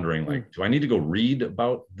kind of wondering, like, do I need to go read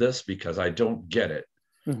about this because I don't get it?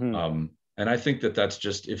 Mm-hmm. And I think that's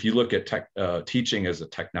just, if you look at teaching as a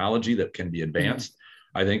technology that can be advanced,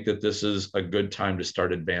 I think that this is a good time to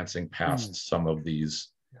start advancing past some of these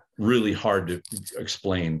really hard to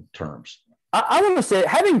explain terms. I want to say,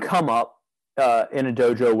 having come up in a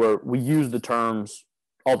dojo where we use the terms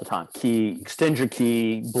all the time, ki, extend your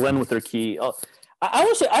ki, blend with their ki. I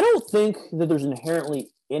want to say, I don't think that there's inherently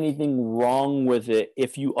anything wrong with it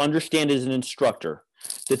if you understand as an instructor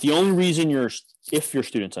that the only reason if your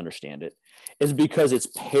students understand it is because it's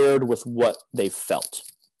paired with what they've felt,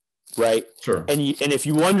 right? Sure. And if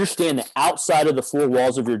you understand that outside of the four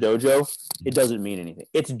walls of your dojo, it doesn't mean anything.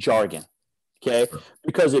 It's jargon, okay? Sure.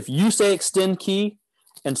 Because if you say extend ki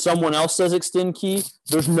and someone else says extend ki,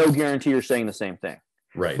 there's no guarantee you're saying the same thing.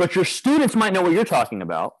 Right. But your students might know what you're talking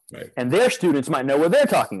about, right, and their students might know what they're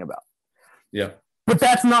talking about. Yeah. But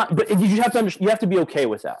that's not. But you just have to you have to be okay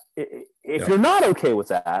with that. If you're not okay with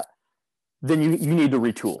that, then you need to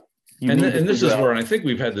retool. And this is where, and I think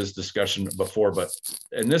we've had this discussion before,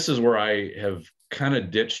 and this is where I have kind of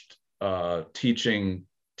ditched teaching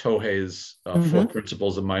Tohei's 4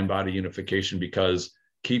 principles of mind-body unification, because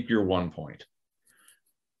keep your 1 point.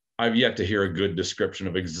 I've yet to hear a good description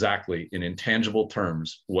of exactly, in intangible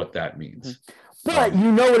terms, what that means. But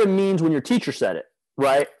you know what it means when your teacher said it,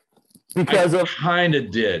 right? Because I kind of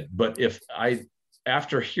did, but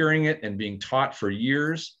after hearing it and being taught for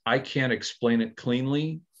years, I can't explain it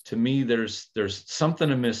cleanly. To me, there's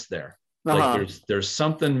something amiss there. Like there's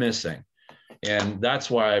something missing, and that's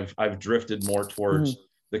why I've drifted more towards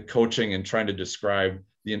the coaching and trying to describe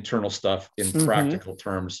the internal stuff in practical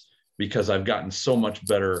terms, because I've gotten so much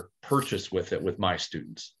better purchase with it with my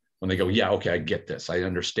students. When they go, yeah, okay, I get this, I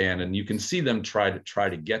understand. And you can see them try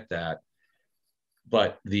to get that.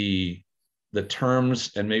 But the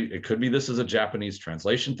terms, and maybe it could be this is a Japanese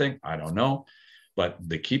translation thing, I don't know. But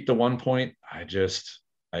they keep the 1 point.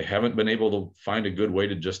 I haven't been able to find a good way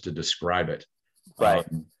to describe it. Right.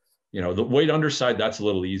 The weight underside, that's a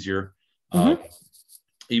little easier.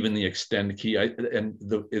 Even the extend key,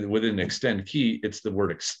 within extend key, it's the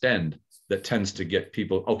word extend that tends to get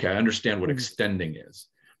people, okay, I understand what extending is.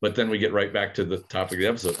 But then we get right back to the topic of the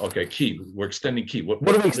episode. Okay, key, we're extending key. What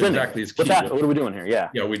are we extending? Exactly is key? What are we doing here? Yeah.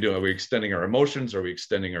 Yeah, are we extending our emotions? Are we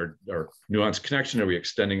extending our nuanced connection? Are we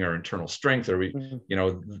extending our internal strength? Are we,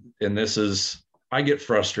 and this is, I get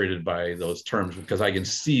frustrated by those terms because I can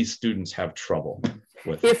see students have trouble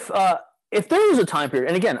with it. If there was a time period,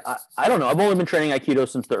 and again, I don't know, I've only been training Aikido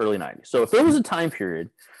since the early 90s. So if there was a time period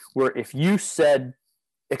where if you said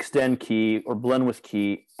extend ki or blend with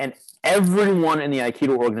ki, and everyone in the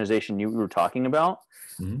Aikido organization knew what we were talking about,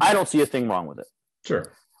 I don't see a thing wrong with it.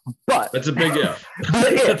 Sure. But that's a big if.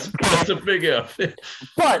 That's a big if.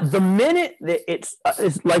 But the minute that it's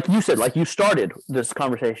like you said, like you started this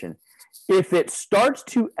conversation, if it starts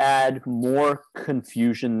to add more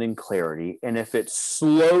confusion than clarity, and if it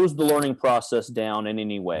slows the learning process down in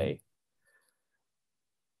any way,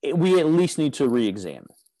 we at least need to re-examine.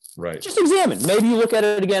 Right. Just examine. Maybe you look at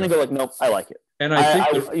it again and go like, nope, I like it. And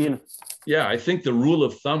I think the rule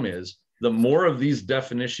of thumb is the more of these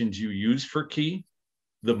definitions you use for ki,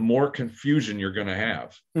 the more confusion you're going to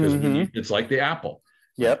have. Because it's like the apple.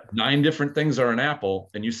 Yep. 9 different things are an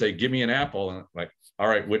apple, and you say, give me an apple. And like, all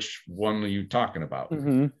right, which one are you talking about?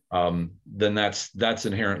 Then that's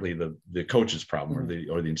inherently the coach's problem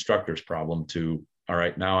or the instructor's problem to, all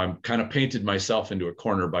right, now I'm kind of painted myself into a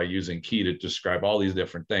corner by using ki to describe all these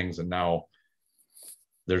different things. And now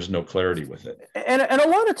there's no clarity with it. And a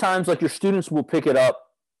lot of times, like, your students will pick it up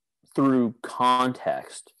through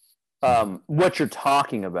context, what you're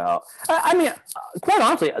talking about. I mean, quite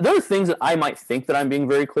honestly, there are things that I might think that I'm being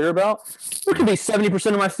very clear about. There could be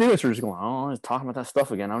 70% of my students are just going, oh, he's talking about that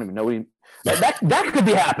stuff again. I don't even know what that could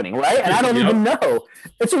be happening, right? And I don't even know.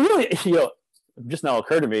 It's a really, just now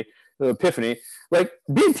occurred to me, the epiphany, like,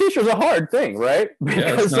 being a teacher is a hard thing, right?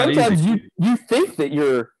 Because sometimes you think that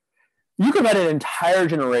you could have had an entire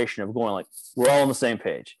generation of going like, we're all on the same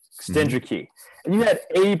page, extend your ki. And you had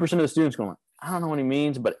 80% of the students going, I don't know what he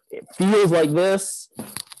means, but it feels like this.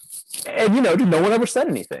 And, no one ever said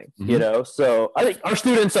anything, So I think our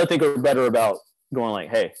students, are better about going like,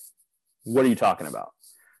 hey, what are you talking about?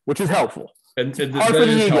 Which is helpful. And hard for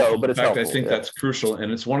the ego, but it's helpful. I think that's crucial.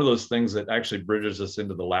 And it's one of those things that actually bridges us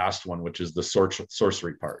into the last one, which is the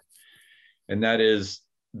sorcery part. And that is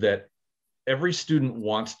that every student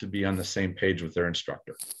wants to be on the same page with their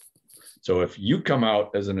instructor. So if you come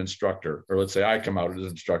out as an instructor, or let's say I come out as an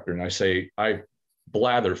instructor and I say, I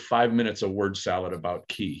blather 5 minutes of word salad about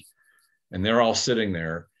ki, and they're all sitting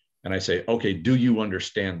there and I say, okay, do you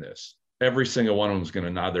understand this? Every single one of them is going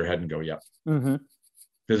to nod their head and go, yep.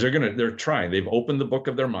 Because they're trying, they've opened the book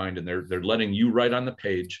of their mind and they're letting you write on the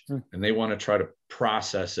page and they want to try to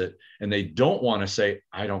process it. And they don't want to say,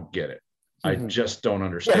 I don't get it. I just don't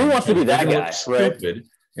understand. Yeah, who wants to be that guy? Stupid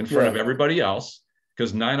in front of everybody else.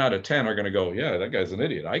 Because 9 out of 10 are going to go, yeah, that guy's an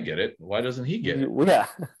idiot. I get it. Why doesn't he get it? Yeah.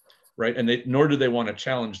 Right. And nor do they want to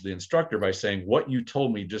challenge the instructor by saying, what you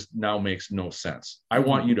told me just now makes no sense. I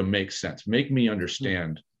want you to make sense. Make me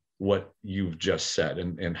understand what you've just said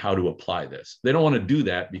and how to apply this. They don't want to do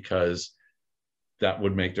that because that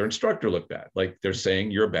would make their instructor look bad. Like they're saying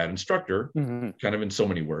you're a bad instructor, kind of in so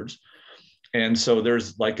many words. And so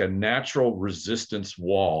there's like a natural resistance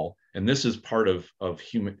wall. And this is part of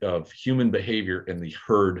human behavior in the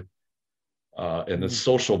herd and the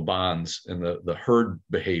social bonds and the herd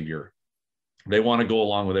behavior. They want to go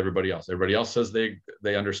along with everybody else. Everybody else says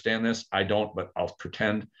they understand this. I don't, but I'll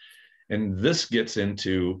pretend. And this gets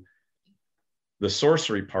into the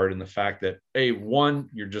sorcery part and the fact that, one,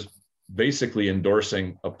 you're just basically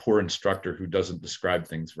endorsing a poor instructor who doesn't describe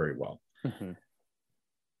things very well.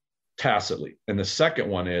 Tacitly. And the second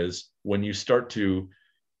one is when you start to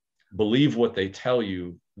believe what they tell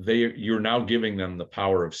you, you're now giving them the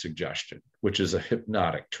power of suggestion, which is a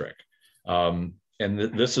hypnotic trick. And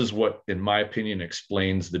this is what, in my opinion,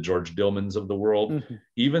 explains the George Dillmans of the world.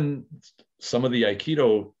 Even some of the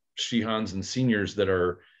Aikido Shihans and seniors that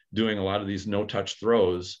are doing a lot of these no-touch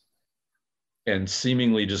throws and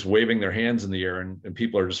seemingly just waving their hands in the air and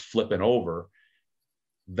people are just flipping over.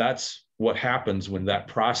 That's what happens when that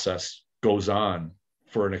process goes on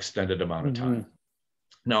for an extended amount of time.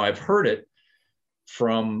 Now, I've heard it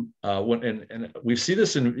from and we see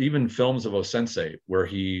this in even films of O-sensei, where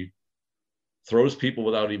he throws people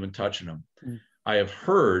without even touching them. I have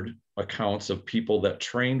heard accounts of people that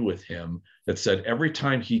trained with him that said every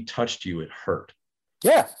time he touched you, it hurt.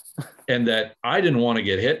 Yeah. And that I didn't want to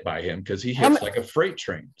get hit by him because he hits like a freight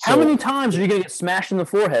train. How many times are you going to get smashed in the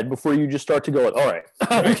forehead before you just start to go, all right,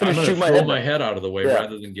 I'm going to shoot my head out of the way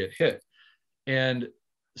rather than get hit? And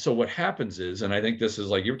so what happens is, and I think this is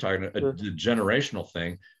like you were talking, a generational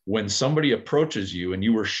thing, when somebody approaches you and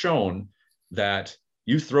you were shown that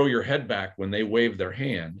you throw your head back when they wave their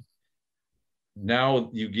hand, now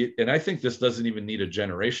you get, and I think this doesn't even need a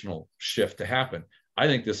generational shift to happen. I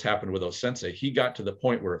think this happened with O-sensei. He got to the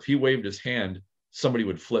point where if he waved his hand, somebody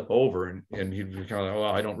would flip over and he'd be kind of like, well,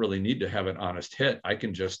 I don't really need to have an honest hit. I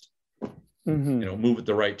can just, move at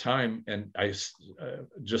the right time. And I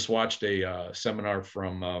just watched a seminar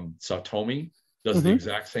from Satomi, does the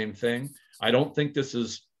exact same thing. I don't think this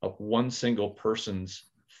is one single person's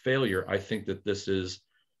failure. I think that this is,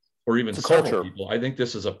 or even several people, I think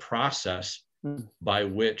this is a process by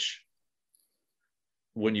which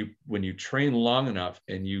when you train long enough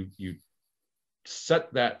and you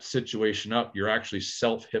set that situation up, you're actually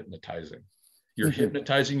self-hypnotizing. You're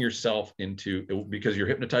hypnotizing yourself because you're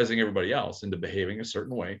hypnotizing everybody else into behaving a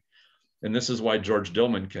certain way. And this is why George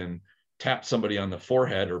Dillman can tap somebody on the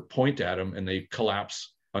forehead or point at them and they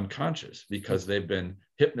collapse unconscious, because they've been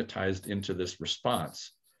hypnotized into this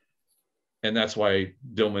response. And that's why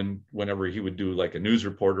Dillman, whenever he would do like a news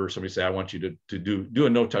reporter or somebody say, I want you to do a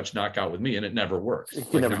no-touch knockout with me, and it never works.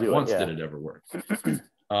 Like not once did it ever work.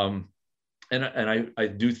 And I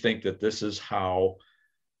do think that this is how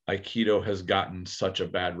Aikido has gotten such a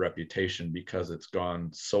bad reputation, because it's gone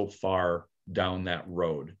so far down that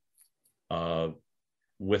road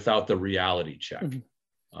without the reality check.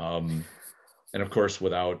 And of course,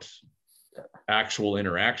 without actual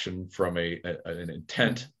interaction from an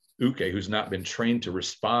intent uke who's not been trained to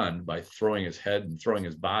respond by throwing his head and throwing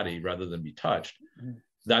his body rather than be touched.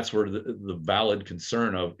 That's where the valid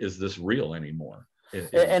concern of, is this real anymore?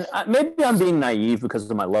 And maybe I'm being naive because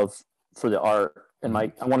of my love for the art, and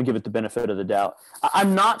I want to give it the benefit of the doubt.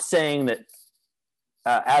 I'm not saying that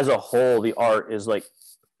as a whole, the art is like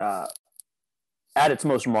at its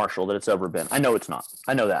most martial that it's ever been. I know it's not.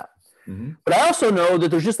 I know that. But I also know that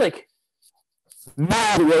there's just like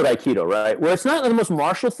mad road Aikido, right? Where it's not the most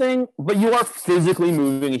martial thing, but you are physically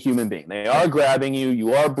moving a human being. They are grabbing you.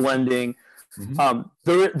 You are blending.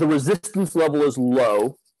 The resistance level is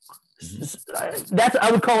low.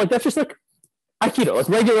 I would call that's just like Aikido, like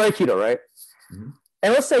regular Aikido, right?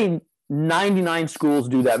 And let's say 99 schools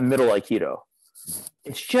do that middle Aikido.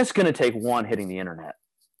 It's just going to take one hitting the internet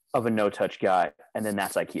of a no-touch guy, and then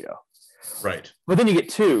that's Aikido. Right. But then you get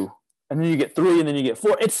two, and then you get three, and then you get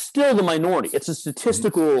four. It's still the minority. It's a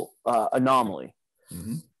statistical anomaly.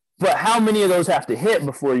 But how many of those have to hit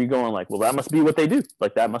before you're going like, well, that must be what they do.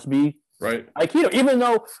 Like, that must be Aikido. Even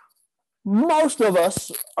though most of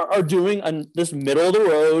us are doing this middle of the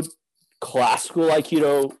road classical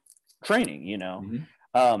Aikido training,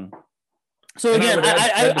 So again,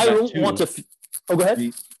 I want to. Oh, go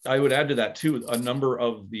ahead. I would add to that too, a number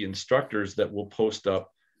of the instructors that will post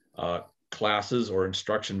up classes or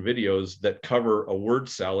instruction videos that cover a word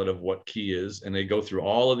salad of what ki is, and they go through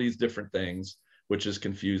all of these different things, which is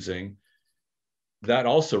confusing. That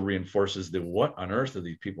also reinforces what on earth are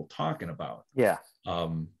these people talking about? Yeah.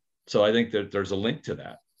 So I think that there's a link to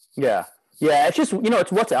that. Yeah. It's just,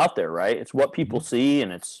 it's what's out there, right? It's what people see,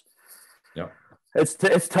 and it's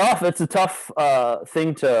tough. It's a tough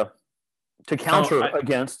thing to counter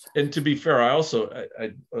against. And to be fair, I also,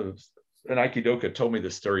 an Aikidoka told me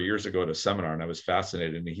this story years ago at a seminar, and I was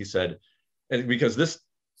fascinated. And he said, and because this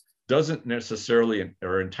doesn't necessarily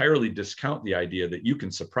or entirely discount the idea that you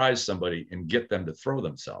can surprise somebody and get them to throw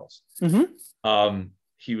themselves.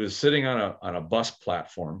 He was sitting on a bus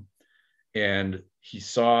platform, and he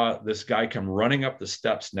saw this guy come running up the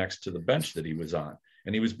steps next to the bench that he was on,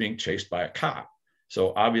 and he was being chased by a cop.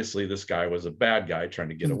 So obviously this guy was a bad guy trying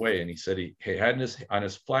to get away. And he said he had on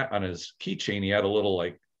his keychain, he had a little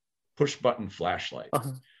like push button flashlight.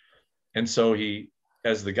 And so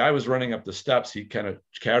as the guy was running up the steps, he kind of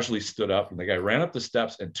casually stood up, and the guy ran up the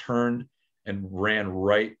steps and turned and ran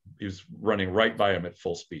right. He was running right by him at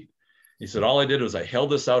full speed. He said, all I did was I held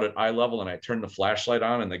this out at eye level and I turned the flashlight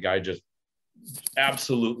on, and the guy just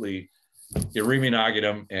absolutely Irimi-nagi'd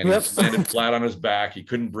him, and he landed flat on his back. He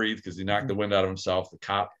couldn't breathe because he knocked the wind out of himself. The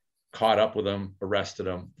cop caught up with him, arrested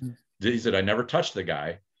him. He said, I never touched the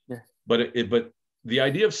guy. But the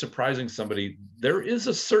idea of surprising somebody, there is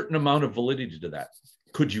a certain amount of validity to that.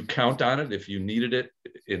 Could you count on it if you needed it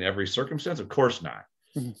in every circumstance? Of course not.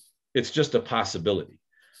 Mm-hmm. It's just a possibility.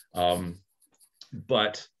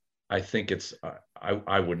 But I think it's,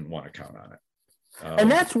 I wouldn't want to count on it.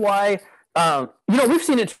 And that's why, we've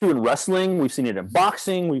seen it too in wrestling. We've seen it in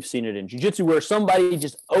boxing. We've seen it in jiu-jitsu where somebody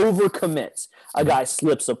just overcommits. A guy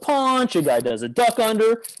slips a punch. A guy does a duck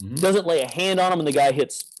under, doesn't lay a hand on him, and the guy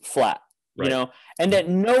hits flat, And at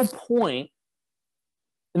no point,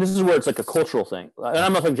 and this is where it's like a cultural thing. And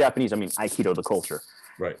I'm not talking Japanese. I mean Aikido, the culture.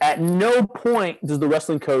 Right. At no point does the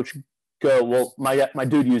wrestling coach go, well, my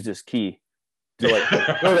dude used his ki. Right.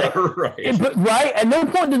 But at no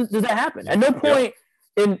point did that happen. At no point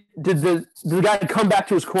did the guy come back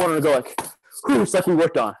to his corner and go like, "Whew, it's like we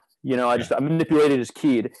worked on." I manipulated his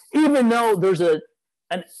ki, even though there's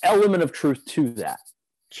an element of truth to that.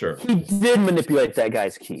 Sure. He did manipulate that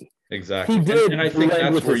guy's ki. Exactly. He did, and I think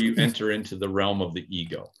that's where you enter into the realm of the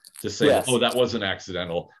ego to say, "Oh, that wasn't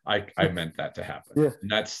accidental. I meant that to happen." Yeah. And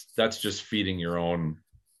that's just feeding your own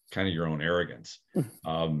arrogance.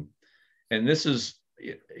 And this is,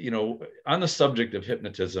 on the subject of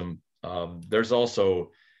hypnotism, there's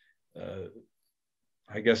also,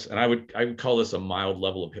 I guess, and I would call this a mild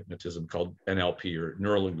level of hypnotism called NLP, or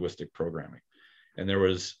neuro-linguistic programming. And there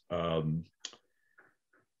was a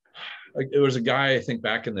guy, I think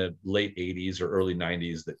back in the late 80s or early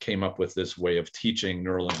 90s, that came up with this way of teaching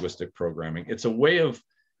neuro-linguistic programming. It's a way of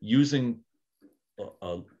using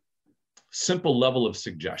a simple level of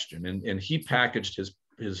suggestion. And he packaged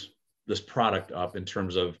this product up in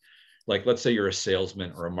terms of, like, let's say you're a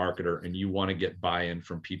salesman or a marketer and you want to get buy-in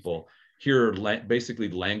from people. Here are basically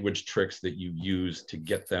language tricks that you use to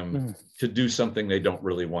get them to do something they don't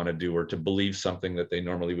really want to do, or to believe something that they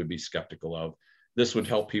normally would be skeptical of. This would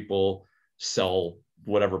help people sell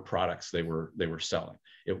whatever products they were selling.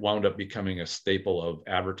 It wound up becoming a staple of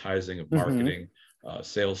advertising, of marketing,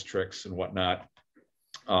 sales tricks and whatnot.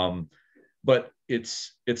 But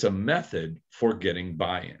it's a method for getting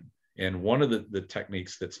buy-in. And one of the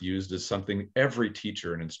techniques that's used is something every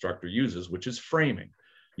teacher and instructor uses, which is framing.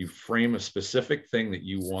 You frame a specific thing that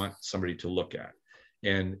you want somebody to look at.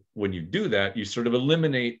 And when you do that, you sort of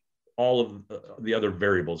eliminate all of the other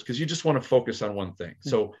variables because you just want to focus on one thing.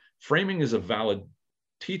 So framing is a valid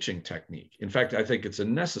teaching technique. In fact, I think it's a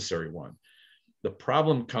necessary one. The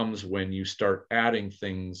problem comes when you start adding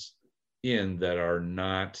things in that are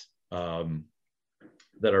not,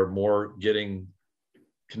 that are more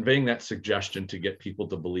conveying that suggestion to get people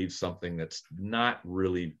to believe something that's not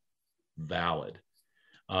really valid.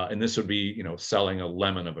 And this would be, selling a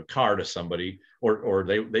lemon of a car to somebody, or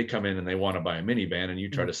they come in and they want to buy a minivan and you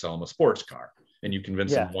try to sell them a sports car, and you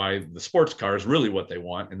convince them why the sports car is really what they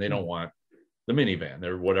want, and they don't want the minivan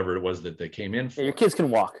or whatever it was that they came in for. Yeah, your kids can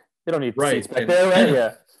walk. They don't need seats back there, right?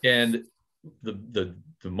 Yeah. And the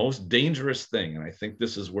most dangerous thing, and I think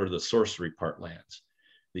this is where the sorcery part lands,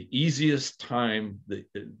 the easiest time that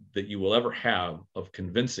you will ever have of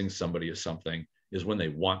convincing somebody of something is when they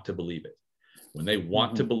want to believe it. When they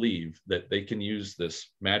want to believe that they can use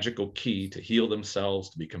this magical key to heal themselves,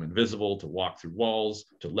 to become invisible, to walk through walls,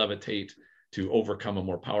 to levitate, to overcome a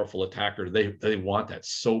more powerful attacker, they want that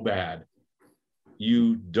so bad.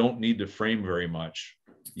 You don't need to frame very much.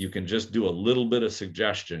 You can just do a little bit of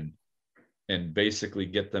suggestion and basically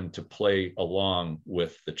get them to play along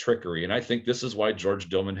with the trickery. And I think this is why George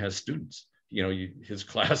Dillman has students. His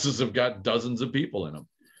classes have got dozens of people in them.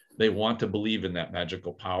 They want to believe in that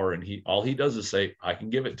magical power. And all he does is say, I can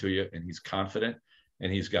give it to you. And he's confident.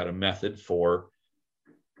 And he's got a method for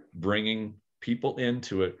bringing people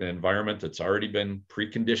into an environment that's already been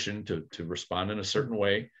preconditioned to respond in a certain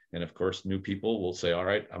way. And of course, new people will say, all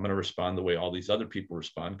right, I'm going to respond the way all these other people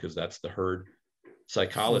respond, because that's the herd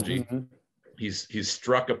psychology. He's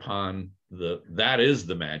struck upon that is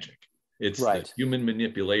the magic. It's the human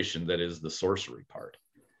manipulation that is the sorcery part.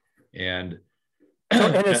 And so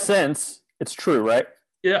in a sense, it's true, right?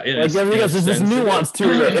 Yeah. There's this nuance to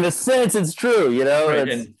it. In a sense, it's true, Right.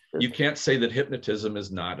 And you can't say that hypnotism is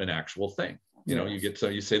not an actual thing.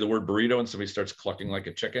 You say the word burrito and somebody starts clucking like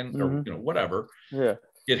a chicken or whatever. Yeah.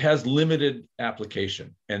 It has limited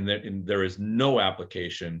application, and there is no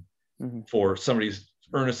application for somebody's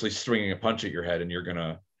earnestly swinging a punch at your head and you're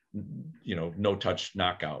gonna, no touch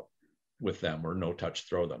knockout with them or no touch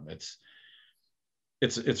throw them.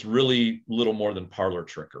 It's really little more than parlor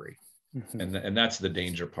trickery, and that's the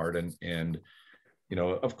danger part. And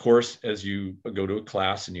of course, as you go to a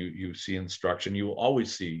class and you see instruction, you will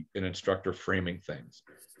always see an instructor framing things.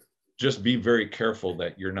 Just be very careful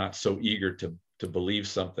that you're not so eager to believe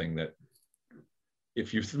something that,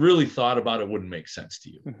 if you really thought about it, wouldn't make sense to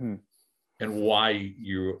you. and why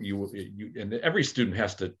you and every student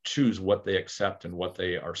has to choose what they accept and what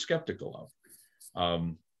they are skeptical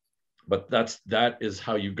of. But that is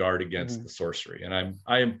how you guard against the sorcery. And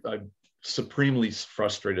I'm supremely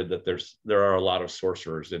frustrated that there are a lot of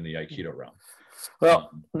sorcerers in the Aikido realm.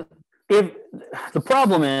 Well, if the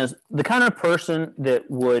problem is the kind of person that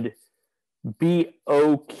would be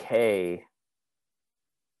okay,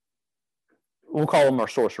 we'll call them our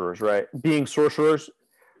sorcerers, right? Being sorcerers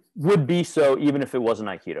would be so even if it wasn't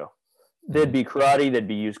Aikido. They'd be karate, they'd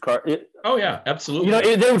be used car. Oh yeah, absolutely. You know,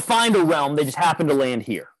 they would find a realm. They just happen to land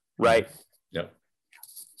here, right? Yeah.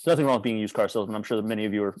 There's nothing wrong with being a used car salesman. I'm sure that many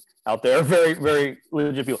of you are out there, very, very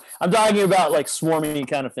legit people. I'm talking about like swarming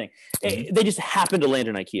kind of thing. They just happen to land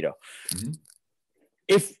in Aikido.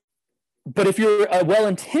 But if you're a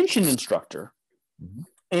well-intentioned instructor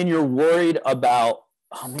and you're worried about,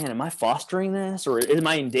 oh man, am I fostering this or am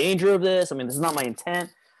I in danger of this? I mean, this is not my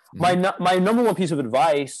intent. My number one piece of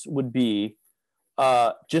advice would be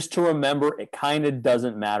just to remember it kind of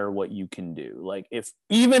doesn't matter what you can do. Like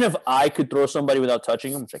even if I could throw somebody without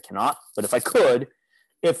touching them, which I cannot, but if I could,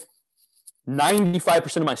 if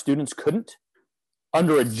 95% of my students couldn't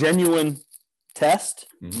under a genuine test,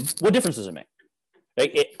 what difference does it make?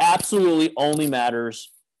 Like, it absolutely only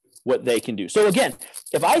matters what they can do. So again,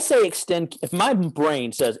 if I say if my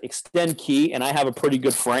brain says extend ki and I have a pretty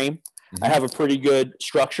good frame, I have a pretty good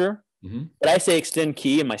structure, but I say extend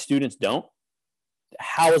ki and my students don't,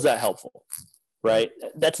 how is that helpful? Right?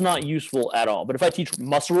 That's not useful at all. But if I teach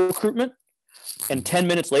muscle recruitment and 10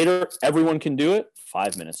 minutes later, everyone can do it,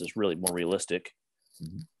 5 minutes is really more realistic.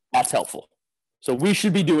 That's helpful. So we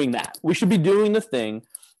should be doing that. We should be doing the thing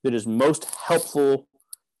that is most helpful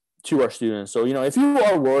to our students. So, you know, if you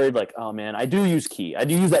are worried like, oh man, I do use ki, I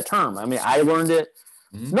do use that term. I mean, I learned it.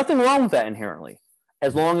 Nothing wrong with that inherently,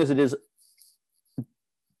 as long as it is,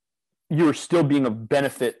 you're still being of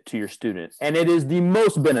benefit to your student. And it is the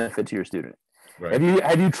most benefit to your student. Right.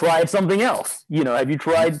 Have you tried something else? You know, have you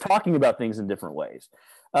tried talking about things in different ways?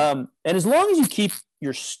 And as long as you keep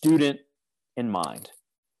your student in mind,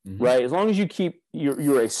 right? As long as you keep,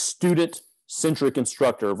 you're a student-centric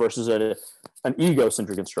instructor versus an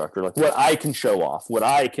ego-centric instructor, like what I can show off, what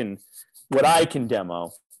I can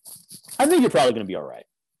demo, I think you're probably going to be all right.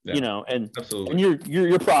 Yeah, you know, and absolutely. And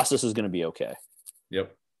your process is going to be okay.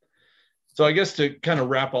 Yep. So I guess to kind of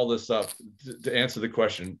wrap all this up, to answer the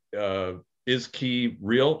question, is ki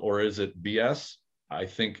real or is it BS? I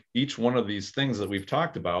think each one of these things that we've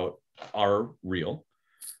talked about are real,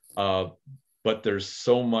 but there's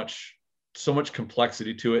so much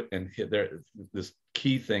complexity to it, and this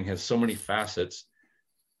ki thing has so many facets.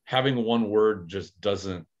 Having one word just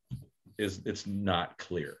it's not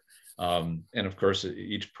clear. And of course,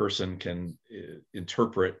 each person can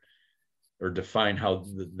interpret or define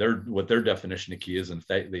what their definition of ki is, and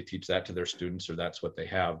if they teach that to their students, or that's what they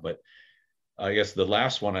have. But I guess the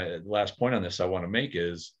last point on this I want to make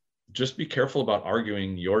is just be careful about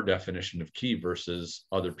arguing your definition of ki versus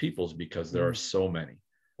other people's, because there are so many.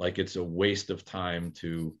 Like, it's a waste of time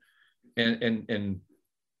and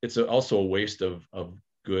it's also a waste of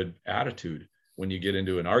good attitude when you get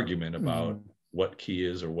into an argument about what ki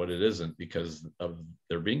is or what it isn't, because of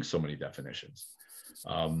there being so many definitions.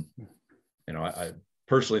 You know, I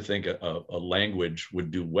personally think a language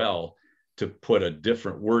would do well to put a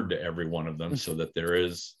different word to every one of them, so that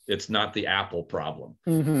it's not the Apple problem.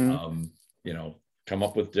 You know, come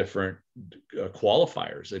up with different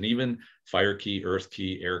qualifiers, and even fire ki, earth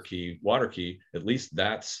ki, air ki, water ki, at least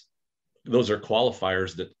those are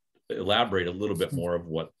qualifiers that elaborate a little bit more of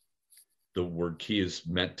what the word ki is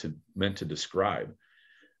meant to describe.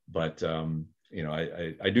 But you know,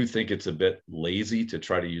 I do think it's a bit lazy to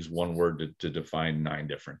try to use one word to define 9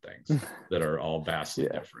 different things that are all vastly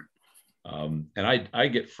different. And I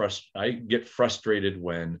get frustrated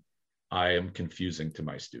when I am confusing to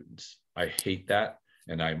my students. I hate that,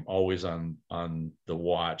 and I'm always on the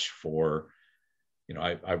watch for, you know,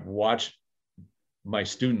 I watch my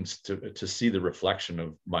students to see the reflection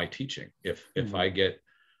of my teaching. If I get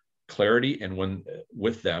clarity, and when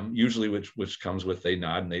with them, usually which comes with they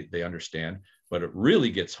nod and they understand, but it really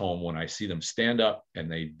gets home when I see them stand up and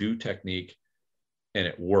they do technique and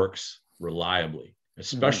it works reliably,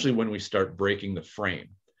 especially when we start breaking the frame.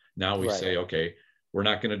 Now we say, okay, we're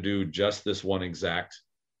not going to do just this one exact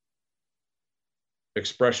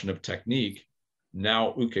expression of technique.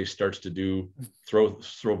 Now Uke starts to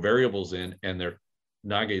throw variables in, and their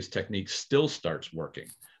Nage's technique still starts working.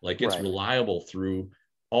 Like, it's reliable through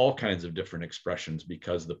all kinds of different expressions,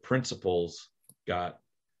 because the principles got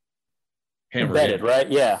hammered embedded, in. Right?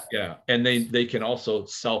 Yeah. Yeah. And they can also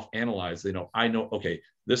self-analyze. They know, okay,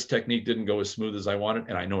 this technique didn't go as smooth as I wanted,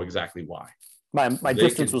 and I know exactly why. My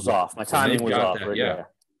distance was off. My timing was off. That, yeah.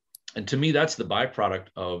 And to me, that's the byproduct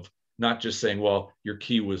of not just saying, well, your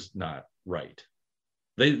key was not right.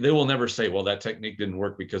 They will never say, well, that technique didn't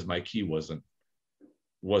work because my key wasn't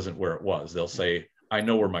where it was. They'll say, I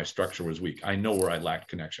know where my structure was weak. I know where I lacked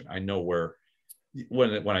connection. I know where,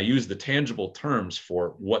 when I use the tangible terms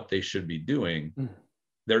for what they should be doing,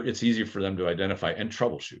 it's easier for them to identify and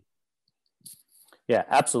troubleshoot. Yeah,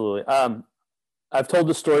 absolutely. I've told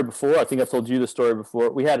this story before. I think I've told you the story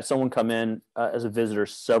before. We had someone come in as a visitor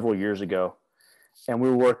several years ago, and we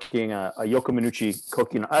were working a Yoko Minuchi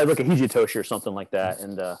cooking, like a Hijitoshi or something like that.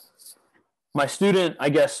 And my student, I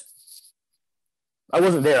guess, I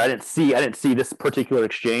wasn't there. I didn't see this particular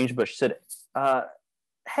exchange, but she said,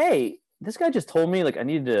 "Hey, this guy just told me like I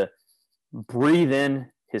needed to breathe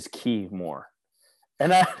in his ki more."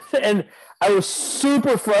 And I was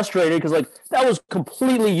super frustrated because like that was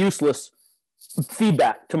completely useless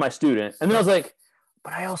feedback to my student. And then I was like,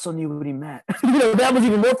 but I also knew what he meant. That was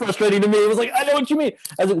even more frustrating to me. It was like, I know what you mean.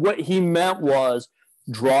 As like, what he meant was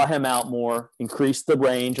draw him out more, increase the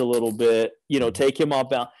range a little bit, take him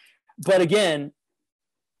up out. But again,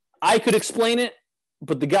 I could explain it,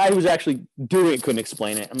 but the guy who was actually doing it couldn't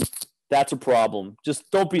explain it. That's a problem. Just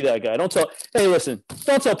don't be that guy. Don't tell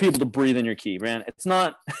people to breathe in your ki, man. It's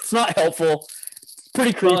not helpful. It's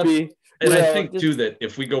pretty creepy. And I think too that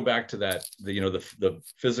if we go back to that, the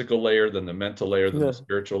physical layer, then the mental layer, then the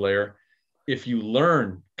spiritual layer, if you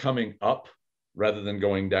learn coming up rather than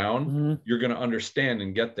going down, you're going to understand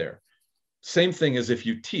and get there. Same thing as if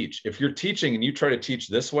you teach. If you're teaching and you try to teach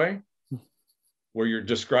this way, where you're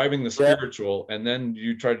describing the spiritual and then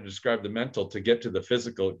you try to describe the mental to get to the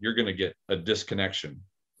physical, you're going to get a disconnection.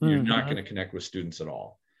 You're not going to connect with students at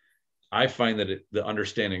all. I find that the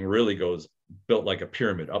understanding really goes built like a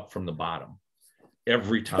pyramid up from the bottom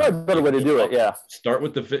every time. That's a better way to do it. Yeah. Start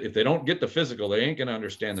with if they don't get the physical, they ain't going to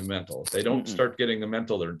understand the mental. If they don't start getting the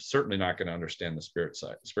mental, they're certainly not going to understand the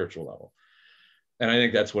spiritual level. And I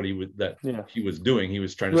think that's what he was doing. He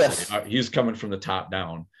was trying to say, he's coming from the top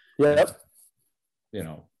down. Yep.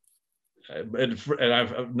 And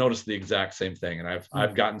I've noticed the exact same thing. And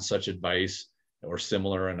I've gotten such advice or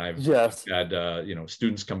similar. And I've had,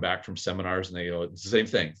 students come back from seminars and they go, it's the same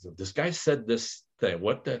thing. So this guy said this thing.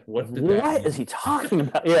 What is he talking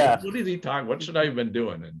about? Yeah. What is he talking? What should I have been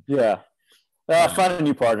doing? And find a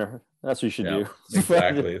new partner. That's what you should do.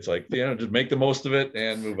 Exactly. It's like, just make the most of it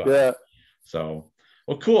and move on. Yeah. So,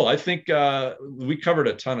 well, cool. I think we covered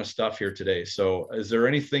a ton of stuff here today. So is there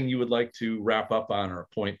anything you would like to wrap up on or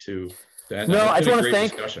point to end? No, I just want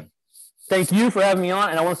to thank you for having me on.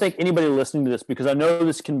 And I want to thank anybody listening to this because I know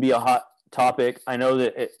this can be a hot topic. I know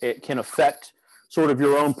that it can affect sort of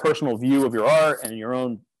your own personal view of your art and your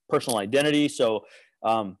own personal identity. So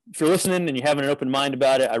if you're listening and you have an open mind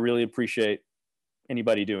about it, I really appreciate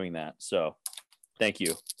anybody doing that. So thank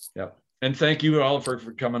you. Yeah. And thank you all for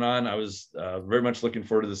coming on. I was very much looking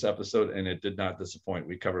forward to this episode, and it did not disappoint.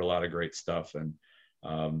 We covered a lot of great stuff. And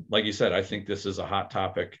like you said, I think this is a hot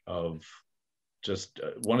topic of just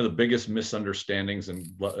one of the biggest misunderstandings and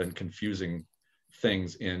confusing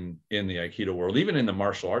things in the Aikido world, even in the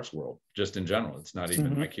martial arts world, just in general. It's not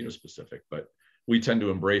even Aikido specific, but we tend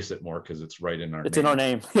to embrace it more because it's right in our name. In our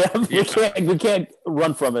name. Yeah, we can't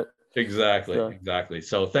run from it. Exactly.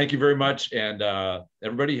 So thank you very much. And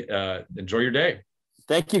everybody, enjoy your day.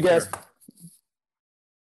 Thank you, guys.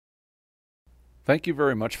 Thank you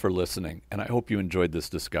very much for listening, and I hope you enjoyed this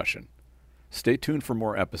discussion. Stay tuned for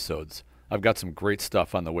more episodes. I've got some great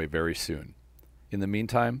stuff on the way very soon. In the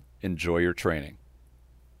meantime, enjoy your training.